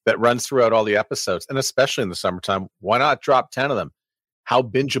that runs throughout all the episodes, and especially in the summertime, why not drop 10 of them? How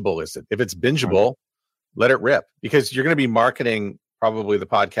bingeable is it? If it's bingeable, let it rip, because you're going to be marketing probably the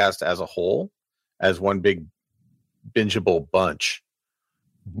podcast as a whole as one big bingeable bunch,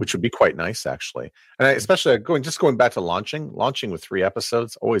 which would be quite nice, actually. And especially going back to launching with 3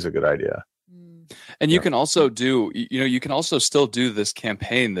 episodes, always a good idea. And you can also do, you can also still do this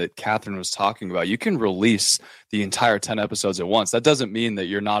campaign that Catherine was talking about. You can release the entire 10 episodes at once. That doesn't mean that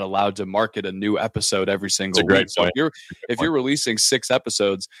you're not allowed to market a new episode every single week. So if you're releasing 6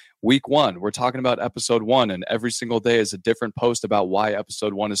 episodes, week 1, we're talking about episode 1, and every single day is a different post about why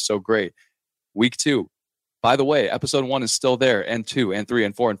episode 1 is so great. Week 2, by the way, episode 1 is still there, and 2, and 3,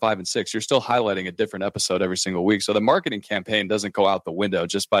 and 4, and 5, and 6. You're still highlighting a different episode every single week. So the marketing campaign doesn't go out the window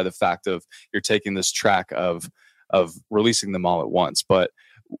just by the fact of you're taking this track of releasing them all at once. But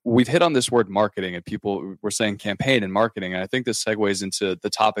we've hit on this word marketing, and people were saying campaign and marketing. And I think this segues into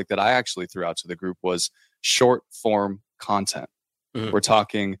the topic that I actually threw out to the group was short form content. Mm-hmm. We're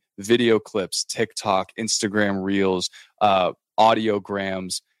talking video clips, TikTok, Instagram Reels,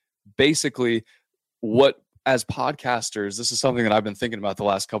 audiograms, basically what, as podcasters, this is something that I've been thinking about the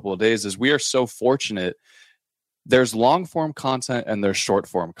last couple of days, is we are so fortunate. There's long form content and there's short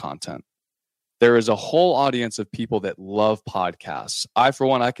form content. There is a whole audience of people that love podcasts. I, for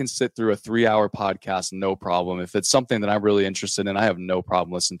one, I can sit through a 3-hour podcast, no problem. If it's something that I'm really interested in, I have no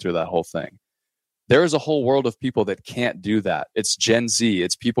problem listening through that whole thing. There is a whole world of people that can't do that. It's Gen Z.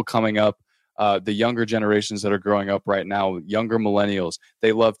 It's people coming up, the younger generations that are growing up right now, younger millennials.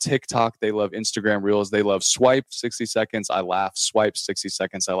 They love TikTok. They love Instagram Reels. They love swipe 60 seconds, I laugh, swipe 60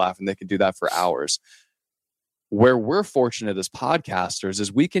 seconds, I laugh, and they can do that for hours. Where we're fortunate as podcasters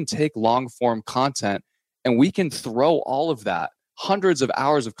is we can take long form content and we can throw all of that, hundreds of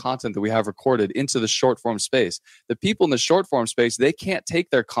hours of content that we have recorded, into the short form space. The people in the short form space, they can't take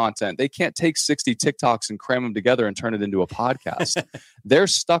their content. They can't take 60 TikToks and cram them together and turn it into a podcast. They're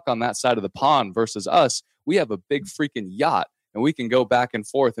stuck on that side of the pond versus us. We have a big freaking yacht and we can go back and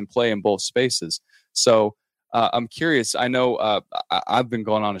forth and play in both spaces. So I'm curious. I know I've been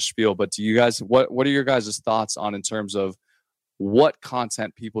going on a spiel, but do you guys, what are your guys' thoughts on in terms of what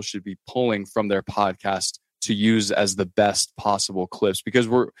content people should be pulling from their podcast to use as the best possible clips? Because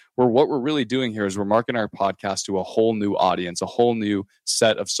what we're really doing here is we're marketing our podcast to a whole new audience, a whole new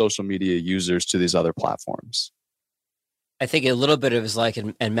set of social media users to these other platforms. I think a little bit of it is like,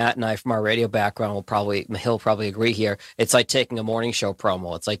 and Matt and I from our radio background he'll probably agree here. It's like taking a morning show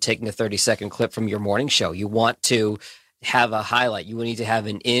promo. It's like taking a 30-second clip from your morning show. You want to have a highlight. You need to have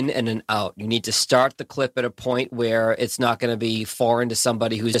an in and an out. You need to start the clip at a point where it's not going to be foreign to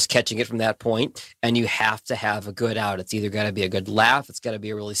somebody who's just catching it from that point. And you have to have a good out. It's either got to be a good laugh. It's got to be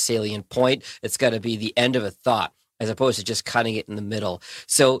a really salient point. It's got to be the end of a thought, as opposed to just cutting it in the middle.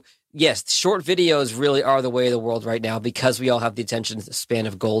 So yes, short videos really are the way of the world right now, because we all have the attention span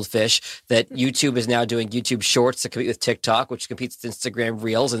of goldfish, that YouTube is now doing YouTube Shorts to compete with TikTok, which competes with Instagram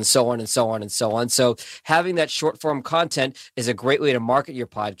Reels, and so on and so on and so on. So having that short form content is a great way to market your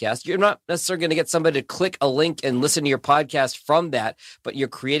podcast. You're not necessarily going to get somebody to click a link and listen to your podcast from that, but you're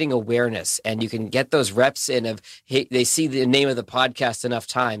creating awareness, and you can get those reps in of, hey, they see the name of the podcast enough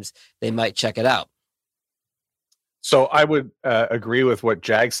times, they might check it out. So I would agree with what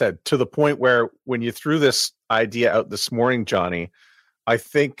Jag said, to the point where when you threw this idea out this morning, Johnny, I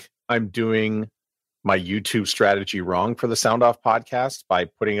think I'm doing my YouTube strategy wrong for the Sound Off podcast by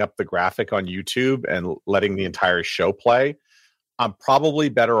putting up the graphic on YouTube and letting the entire show play. I'm probably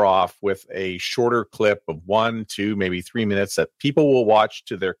better off with a shorter clip of 1, 2, maybe 3 minutes that people will watch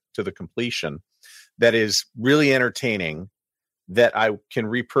to the completion, that is really entertaining, that I can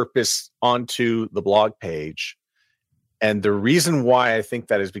repurpose onto the blog page. And the reason why I think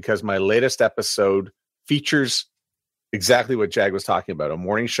that is because my latest episode features exactly what Jag was talking about, a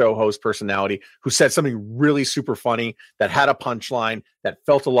morning show host personality who said something really super funny that had a punchline that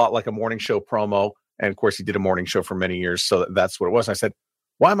felt a lot like a morning show promo. And of course, he did a morning show for many years, so that's what it was. And I said,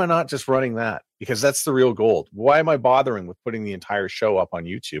 why am I not just running that? Because that's the real gold. Why am I bothering with putting the entire show up on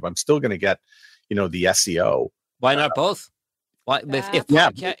YouTube? I'm still going to get, the SEO. Why not both? If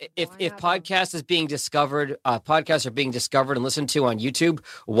podcast is being discovered, podcasts are being discovered and listened to on YouTube,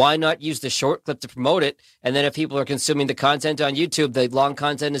 why not use the short clip to promote it? And then if people are consuming the content on YouTube, the long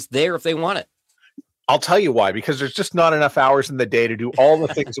content is there if they want it. I'll tell you why, because there's just not enough hours in the day to do all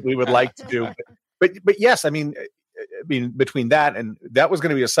the things that we would like to do. But yes, I mean, between that, and that was going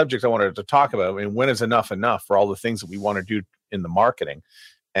to be a subject I wanted to talk about. I mean, when is enough for all the things that we want to do in the marketing?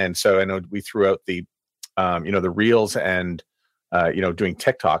 And so I know we threw out the, the Reels and doing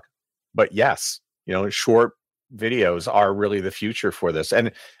TikTok, but yes, short videos are really the future for this.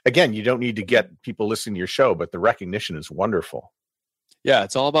 And again, you don't need to get people listening to your show, but the recognition is wonderful. Yeah,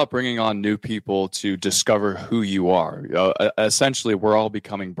 it's all about bringing on new people to discover who you are. Essentially, we're all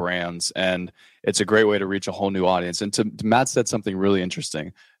becoming brands, and it's a great way to reach a whole new audience. And Matt said something really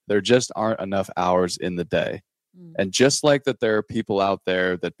interesting. There just aren't enough hours in the day. And just like that, there are people out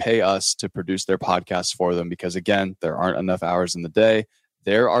there that pay us to produce their podcasts for them because, again, there aren't enough hours in the day.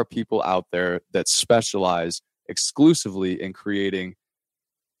 There are people out there that specialize exclusively in pulling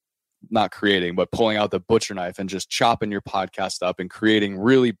out the butcher knife and just chopping your podcast up and creating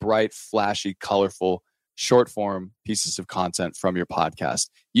really bright, flashy, colorful, short form pieces of content from your podcast.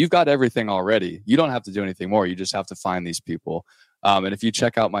 You've got everything already. You don't have to do anything more. You just have to find these people. And if you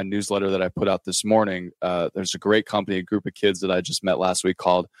check out my newsletter that I put out this morning, there's a great company, a group of kids that I just met last week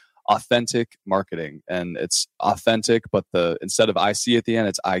called Authentic Marketing. And it's authentic, but instead of IC at the end,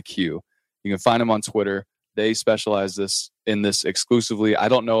 it's IQ. You can find them on Twitter. They specialize in this exclusively. I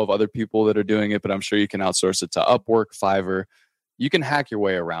don't know of other people that are doing it, but I'm sure you can outsource it to Upwork, Fiverr. You can hack your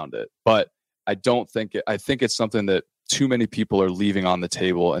way around it. But I think it's something that too many people are leaving on the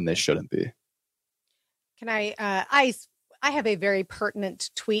table and they shouldn't be. Can I have a very pertinent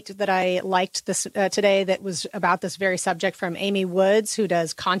tweet that I liked this today that was about this very subject from Amy Woods, who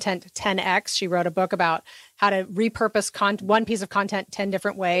does Content 10X. She wrote a book about how to repurpose one piece of content 10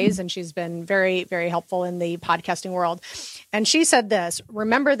 different ways. And she's been very, very helpful in the podcasting world. And she said this: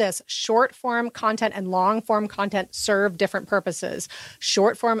 remember this, short form content and long form content serve different purposes.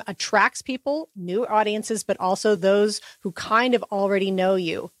 Short form attracts people, new audiences, but also those who kind of already know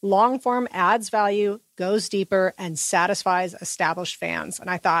you. Long form adds value, goes deeper, and satisfies established fans. And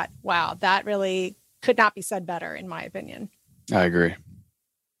I thought, wow, that really could not be said better, in my opinion. I agree.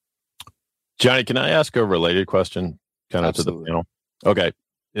 Johnny, can I ask a related question kind of Absolutely. to the panel? Okay.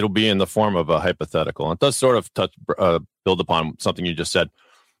 It'll be in the form of a hypothetical. It does sort of build upon something you just said.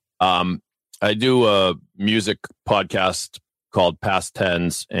 I do a music podcast called Past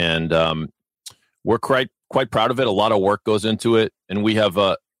Tens, and we're quite proud of it. A lot of work goes into it, and we have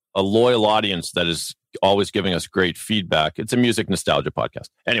a loyal audience that is always giving us great feedback. It's a music nostalgia podcast.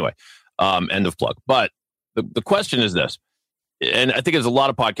 Anyway, end of plug. But the question is this, and I think there's a lot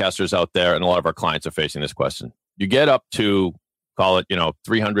of podcasters out there, and a lot of our clients are facing this question. You get up to, call it,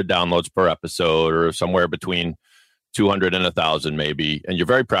 300 downloads per episode, or somewhere between 200 and 1,000 maybe, and you're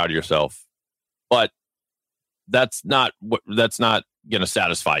very proud of yourself, but that's not going to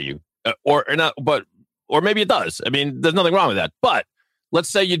satisfy you, or maybe it does. I mean, there's nothing wrong with that. But let's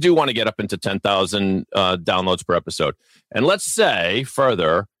say you do want to get up into 10,000 downloads per episode, and let's say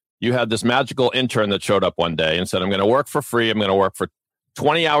further, you had this magical intern that showed up one day and said, "I'm going to work for free. I'm going to work for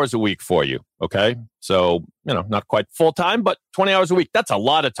 20 hours a week for you." Okay. So, not quite full time, but 20 hours a week. That's a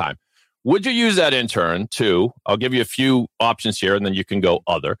lot of time. Would you use that intern to, I'll give you a few options here and then you can go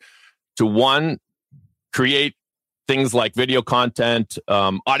other, to one, create things like video content,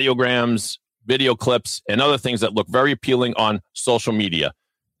 audiograms, video clips, and other things that look very appealing on social media,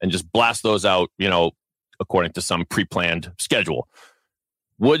 and just blast those out, according to some pre-planned schedule?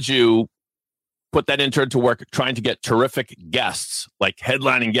 Would you put that intern to work trying to get terrific guests, like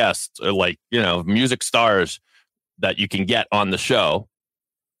headlining guests, or like, music stars that you can get on the show?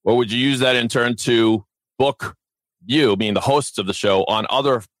 Or would you use that intern to book you, being the hosts of the show, on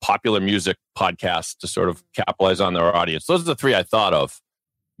other popular music podcasts to sort of capitalize on their audience? Those are the three I thought of.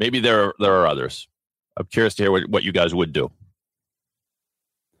 Maybe there are others. I'm curious to hear what you guys would do.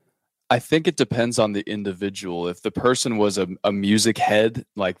 I think it depends on the individual. If the person was a music head,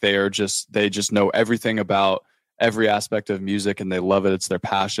 like they just know everything about every aspect of music and they love it, it's their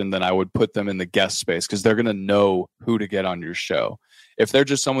passion, then I would put them in the guest space because they're going to know who to get on your show. If they're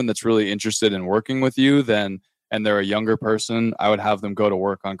just someone that's really interested in working with you, and they're a younger person, I would have them go to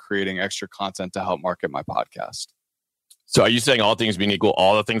work on creating extra content to help market my podcast. So are you saying, all things being equal,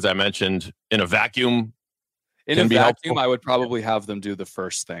 all the things I mentioned in a vacuum? In a vacuum, I would probably have them do the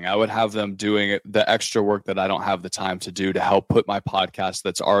first thing. I would have them doing the extra work that I don't have the time to do to help put my podcast,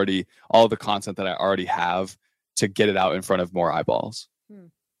 that's already all the content that I already have, to get it out in front of more eyeballs.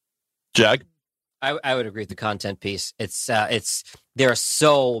 Jag? I would agree with the content piece. It's there are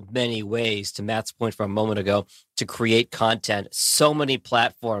so many ways, to Matt's point from a moment ago, to create content. So many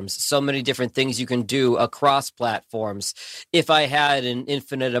platforms, so many different things you can do across platforms. If I had an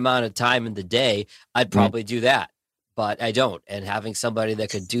infinite amount of time in the day, I'd probably do that, but I don't. And having somebody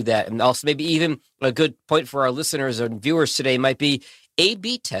that could do that, and also maybe even a good point for our listeners and viewers today might be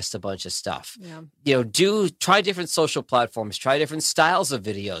A/B test a bunch of stuff. Yeah. Try different social platforms, try different styles of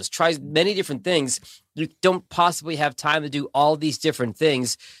videos, try many different things. You don't possibly have time to do all these different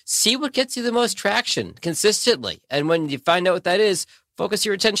things. See what gets you the most traction consistently. And when you find out what that is, focus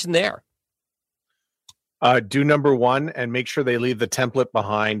your attention there. Do number one and make sure they leave the template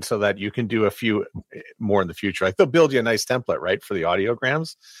behind so that you can do a few more in the future. Like, they'll build you a nice template, right, for the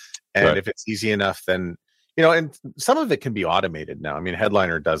audiograms. And if it's easy enough, then and some of it can be automated now. I mean,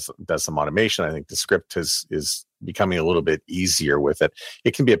 Headliner does some automation. I think the script is becoming a little bit easier with it.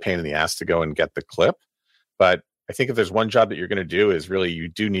 It can be a pain in the ass to go and get the clip, but I think if there's one job that you're going to do is really you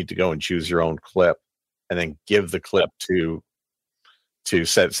do need to go and choose your own clip and then give the clip to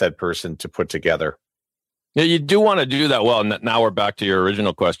said person to put together. Yeah, you do want to do that well. And now we're back to your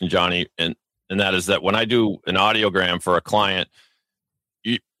original question, Johnny, and that is that when I do an audiogram for a client,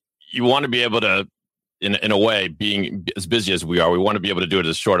 you want to be able to, in a way, being as busy as we are, we want to be able to do it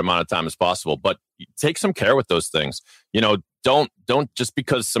as short amount of time as possible. But take some care with those things. Don't just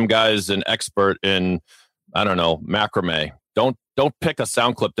because some guy's an expert in, I don't know, macrame. Don't pick a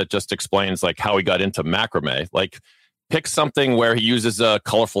sound clip that just explains like how he got into macrame. Like pick something where he uses a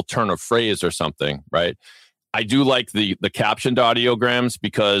colorful turn of phrase or something, right? I do like the captioned audiograms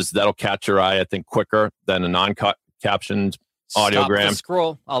because that'll catch your eye, I think, quicker than a non-captioned audiogram. Stop the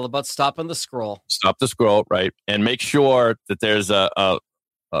scroll. All about stopping the scroll. Stop the scroll, right? And make sure that there's a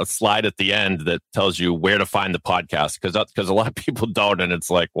slide at the end that tells you where to find the podcast, because a lot of people don't, and it's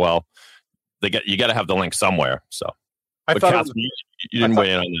like, well, you got to have the link somewhere. So, I thought Catherine, you didn't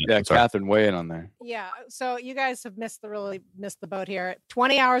weigh in on that. Yeah, Catherine, weigh in on there. Yeah. So you guys have missed the boat here.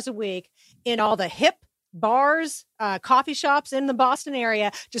 20 hours a week in all the hip bars, coffee shops in the Boston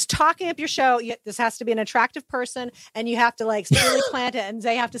area, just talking up your show. This has to be an attractive person, and you have to like really plant it, and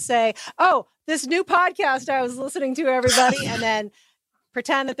they have to say, "Oh, this new podcast I was listening to, everybody," and then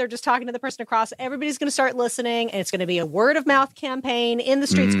pretend that they're just talking to the person across. Everybody's going to start listening, and it's going to be a word of mouth campaign in the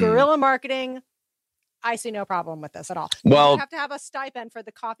streets, guerrilla marketing. I see no problem with this at all. Well, you have to have a stipend for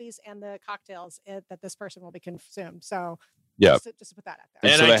the coffees and the cocktails that this person will be consumed. So yeah, just to put that out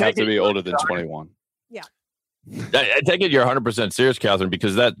there. And so they have to be older than 21. Yeah. I take it you're 100% serious, Catherine,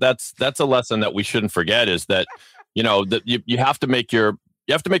 because that's a lesson that we shouldn't forget is that, that you have to make your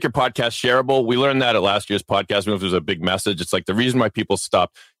podcast shareable. We learned that at last year's podcast move. There's a big message. It's like the reason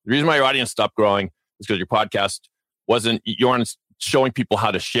why your audience stopped growing is because your podcast you aren't showing people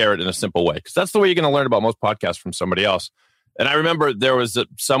how to share it in a simple way. Because that's the way you're going to learn about most podcasts from somebody else. And I remember there was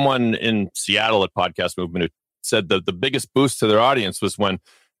someone in Seattle at Podcast Movement who said that the biggest boost to their audience was when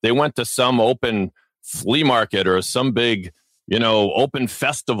they went to some open flea market or some big, open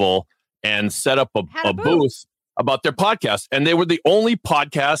festival and set up a booth about their podcast. And they were the only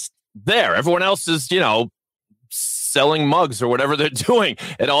podcast there. Everyone else is, selling mugs or whatever they're doing.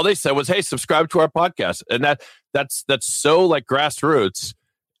 And all they said was, "Hey, subscribe to our podcast." And that's so like grassroots.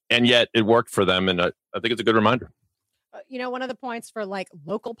 And yet it worked for them. And I think it's a good reminder. One of the points for like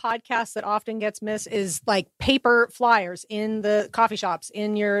local podcasts that often gets missed is like paper flyers in the coffee shops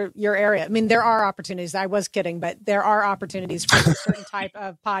in your area. I mean, there are opportunities. I was kidding, but there are opportunities for a certain type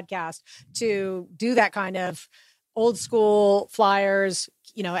of podcast to do that kind of old school flyers.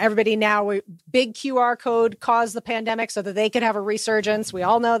 Everybody now, big QR code caused the pandemic so that they could have a resurgence. We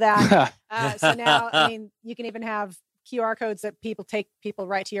all know that. So now, you can even have QR codes that take people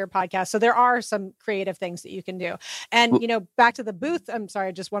right to your podcast. So there are some creative things that you can do. And, back to the booth. I'm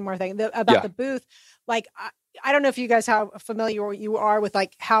sorry, just one more thing about the booth. Like, I don't know if you guys how familiar you are with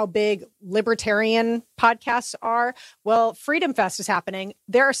like how big libertarian podcasts are. Well, Freedom Fest is happening.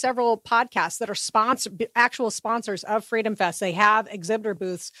 There are several podcasts that are actual sponsors of Freedom Fest. They have exhibitor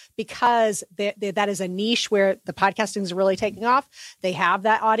booths because that is a niche where the podcasting is really taking off. They have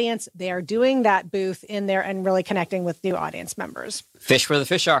that audience. They are doing that booth in there and really connecting with new audience members. Fish where the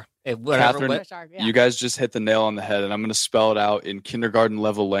fish are. Catherine, you guys just hit the nail on the head, and I'm going to spell it out in kindergarten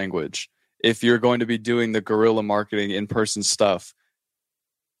level language. If you're going to be doing the guerrilla marketing in-person stuff,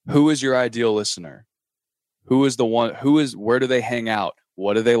 who is your ideal listener? Who is the one? Where do they hang out?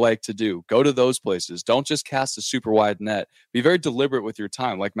 What do they like to do? Go to those places. Don't just cast a super wide net. Be very deliberate with your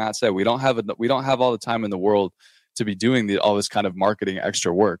time. Like Matt said, we don't have all the time in the world to be doing all this kind of marketing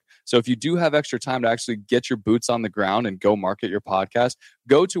extra work. So if you do have extra time to actually get your boots on the ground and go market your podcast,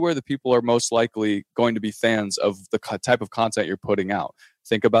 go to where the people are most likely going to be fans of the type of content you're putting out.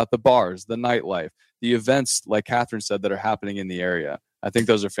 Think about the bars, the nightlife, the events, like Catherine said, that are happening in the area. I think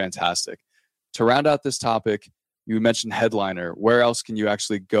those are fantastic. To round out this topic, you mentioned Headliner. Where else can you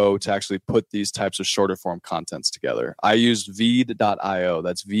actually go to actually put these types of shorter form contents together? I used Veed.io.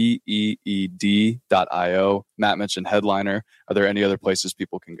 That's VEED.io. Matt mentioned Headliner. Are there any other places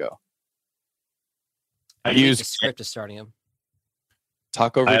people can go? I use the script is starting them.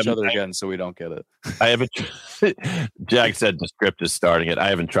 Talk over each other again so we don't get it. I haven't. Jag said the script is starting it. I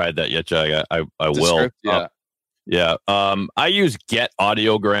haven't tried that yet, Jag. I will. Script, yeah. Yeah. I use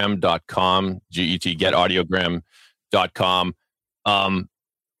getaudiogram.com, getaudiogram.com.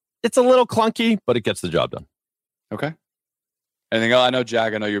 It's a little clunky, but it gets the job done. Okay. Anything else? I know,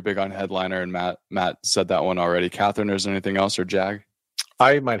 Jag, I know you're big on Headliner, and Matt said that one already. Catherine, is there anything else, or Jag?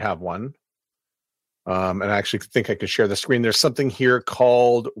 I might have one. And I actually think I could share the screen. There's something here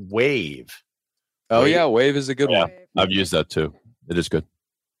called Wave. Oh, yeah. Wave is a good one. I've used that too. It is good.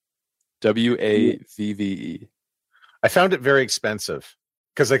 WAVVE. I found it very expensive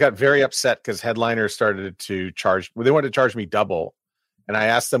because I got very upset because Headliner started to charge. Well, they wanted to charge me double. And I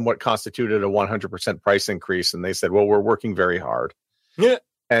asked them what constituted a 100% price increase. And they said, well, we're working very hard. Yeah.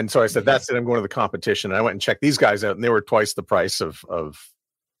 And so I said, that's it. I'm going to the competition. And I went and checked these guys out, and they were twice the price of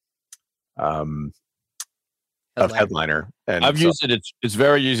Headliner. And I've used it. It's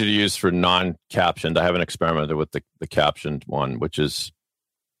very easy to use for non-captioned. I haven't experimented with the captioned one, which is,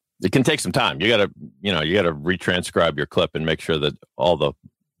 it can take some time. You got to retranscribe your clip and make sure that all the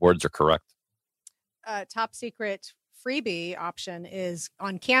words are correct. Top secret freebie option is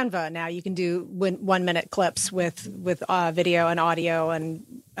on Canva. Now you can do 1 minute clips with video and audio, and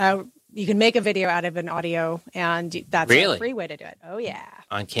you can make a video out of an audio, and that's a free way to do it. Oh yeah,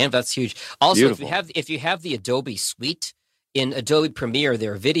 on Canva, that's huge. Also, Beautiful. if you have the Adobe suite in Adobe Premiere,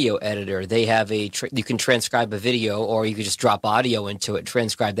 their video editor, they have you can transcribe a video, or you can just drop audio into it,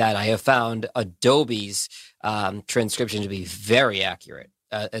 transcribe that. I have found Adobe's transcription to be very accurate,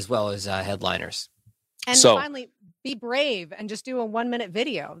 as well as Headliner's. And finally, be brave and just do a 1 minute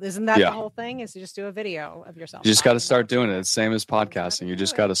video. Isn't that the whole thing? Is to just do a video of yourself. You just got to start doing it. It's same as podcasting. You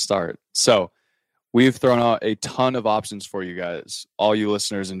just got to start. So we've thrown out a ton of options for you guys, all you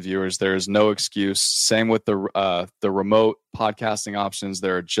listeners and viewers. There is no excuse. Same with the remote podcasting options.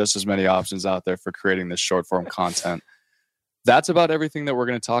 There are just as many options out there for creating this short form content. That's about everything that we're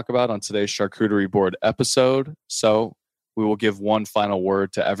going to talk about on today's Charcuterie Board episode. So we will give one final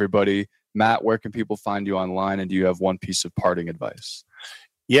word to everybody. Matt, where can people find you online? And do you have one piece of parting advice?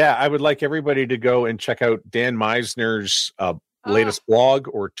 Yeah, I would like everybody to go and check out Dan Meisner's latest blog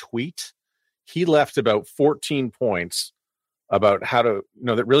or tweet. He left about 14 points about how to,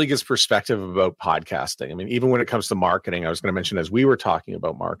 that really gives perspective about podcasting. I mean, even when it comes to marketing, I was going to mention as we were talking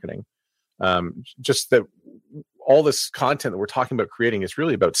about marketing, just that all this content that we're talking about creating is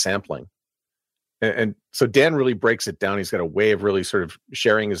really about sampling. And so Dan really breaks it down. He's got a way of really sort of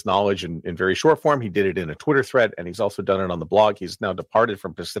sharing his knowledge in very short form. He did it in a Twitter thread, and he's also done it on the blog. He's now departed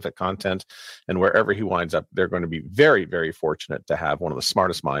from Pacific Content, and wherever he winds up, they're going to be very, very fortunate to have one of the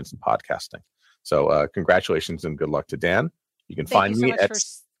smartest minds in podcasting. So congratulations and good luck to Dan. You can find me at...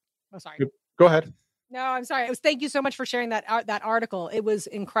 sorry. Go ahead. No, I'm sorry. Thank you so much for sharing that article. It was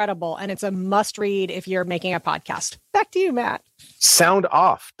incredible, and it's a must read if you're making a podcast. Back to you, Matt.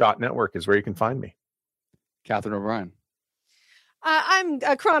 Soundoff.network is where you can find me. Catherine O'Brien. I'm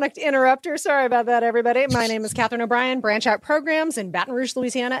a chronic interrupter. Sorry about that, everybody. My name is Catherine O'Brien, Branch Out Programs in Baton Rouge,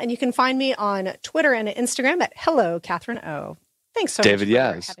 Louisiana, and you can find me on Twitter and Instagram at Hello Catherine O. Thanks so David much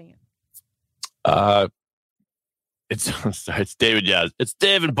Yaz. for having you. It's David Yaz. It's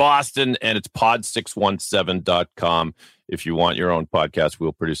Dave in Boston, and it's pod617.com. If you want your own podcast,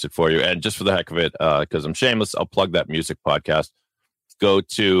 we'll produce it for you. And just for the heck of it, because I'm shameless, I'll plug that music podcast. Go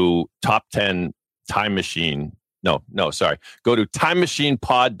to Top 10 Time Machine. Go to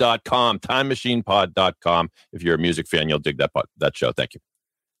timemachinepod.com. Timemachinepod.com. If you're a music fan, you'll dig that show. Thank you.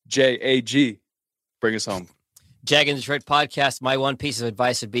 JAG. Bring us home. Jag in Detroit podcast. My one piece of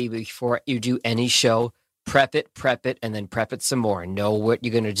advice would be before you do any show, prep it, and then prep it some more. Know what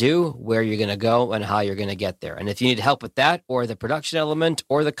you're going to do, where you're going to go, and how you're going to get there. And if you need help with that, or the production element,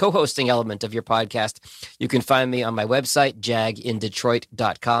 or the co-hosting element of your podcast, you can find me on my website,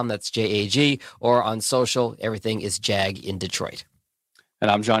 jagindetroit.com. That's JAG. Or on social, everything is Jag in Detroit. And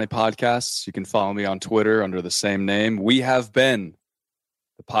I'm Johnny Podcasts. You can follow me on Twitter under the same name. We have been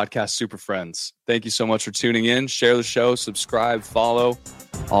the Podcast Super Friends. Thank you so much for tuning in. Share the show, subscribe, follow,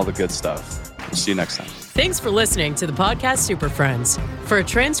 all the good stuff. We'll see you next time. Thanks for listening to the Podcast Super Friends. For a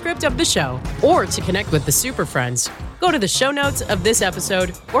transcript of the show or to connect with the Super Friends, go to the show notes of this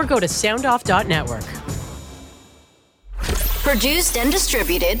episode or go to soundoff.network. Produced and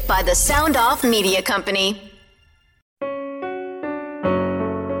distributed by the Sound Off Media Company.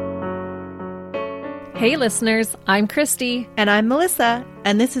 Hey listeners, I'm Christy. And I'm Melissa,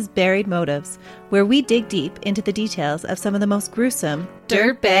 and this is Buried Motives, where we dig deep into the details of some of the most gruesome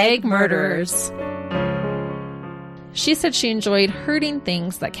dirtbag murderers. She said she enjoyed hurting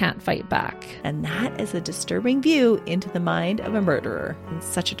things that can't fight back. And that is a disturbing view into the mind of a murderer and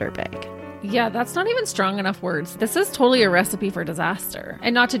such a dirtbag. Yeah, that's not even strong enough words. This is totally a recipe for disaster.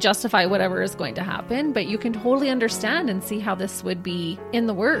 And not to justify whatever is going to happen, but you can totally understand and see how this would be in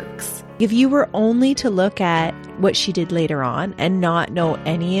the works. If you were only to look at what she did later on and not know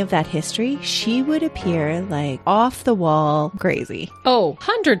any of that history, she would appear like off the wall crazy. Oh,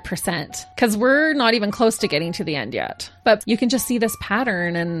 100%. Because we're not even close to getting to the end yet. But you can just see this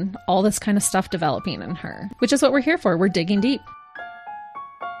pattern and all this kind of stuff developing in her, which is what we're here for. We're digging deep.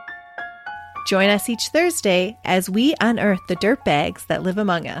 Join us each Thursday as we unearth the dirtbags that live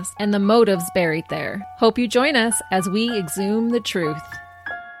among us and the motives buried there. Hope you join us as we exhume the truth.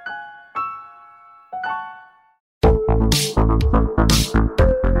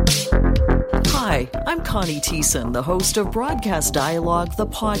 Hi, I'm Connie Thiessen, the host of Broadcast Dialogue, the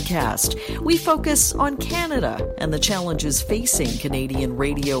podcast. We focus on Canada and the challenges facing Canadian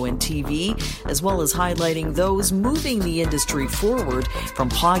radio and TV, as well as highlighting those moving the industry forward from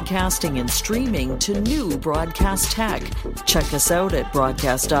podcasting and streaming to new broadcast tech. Check us out at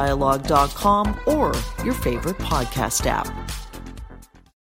broadcastdialogue.com or your favorite podcast app.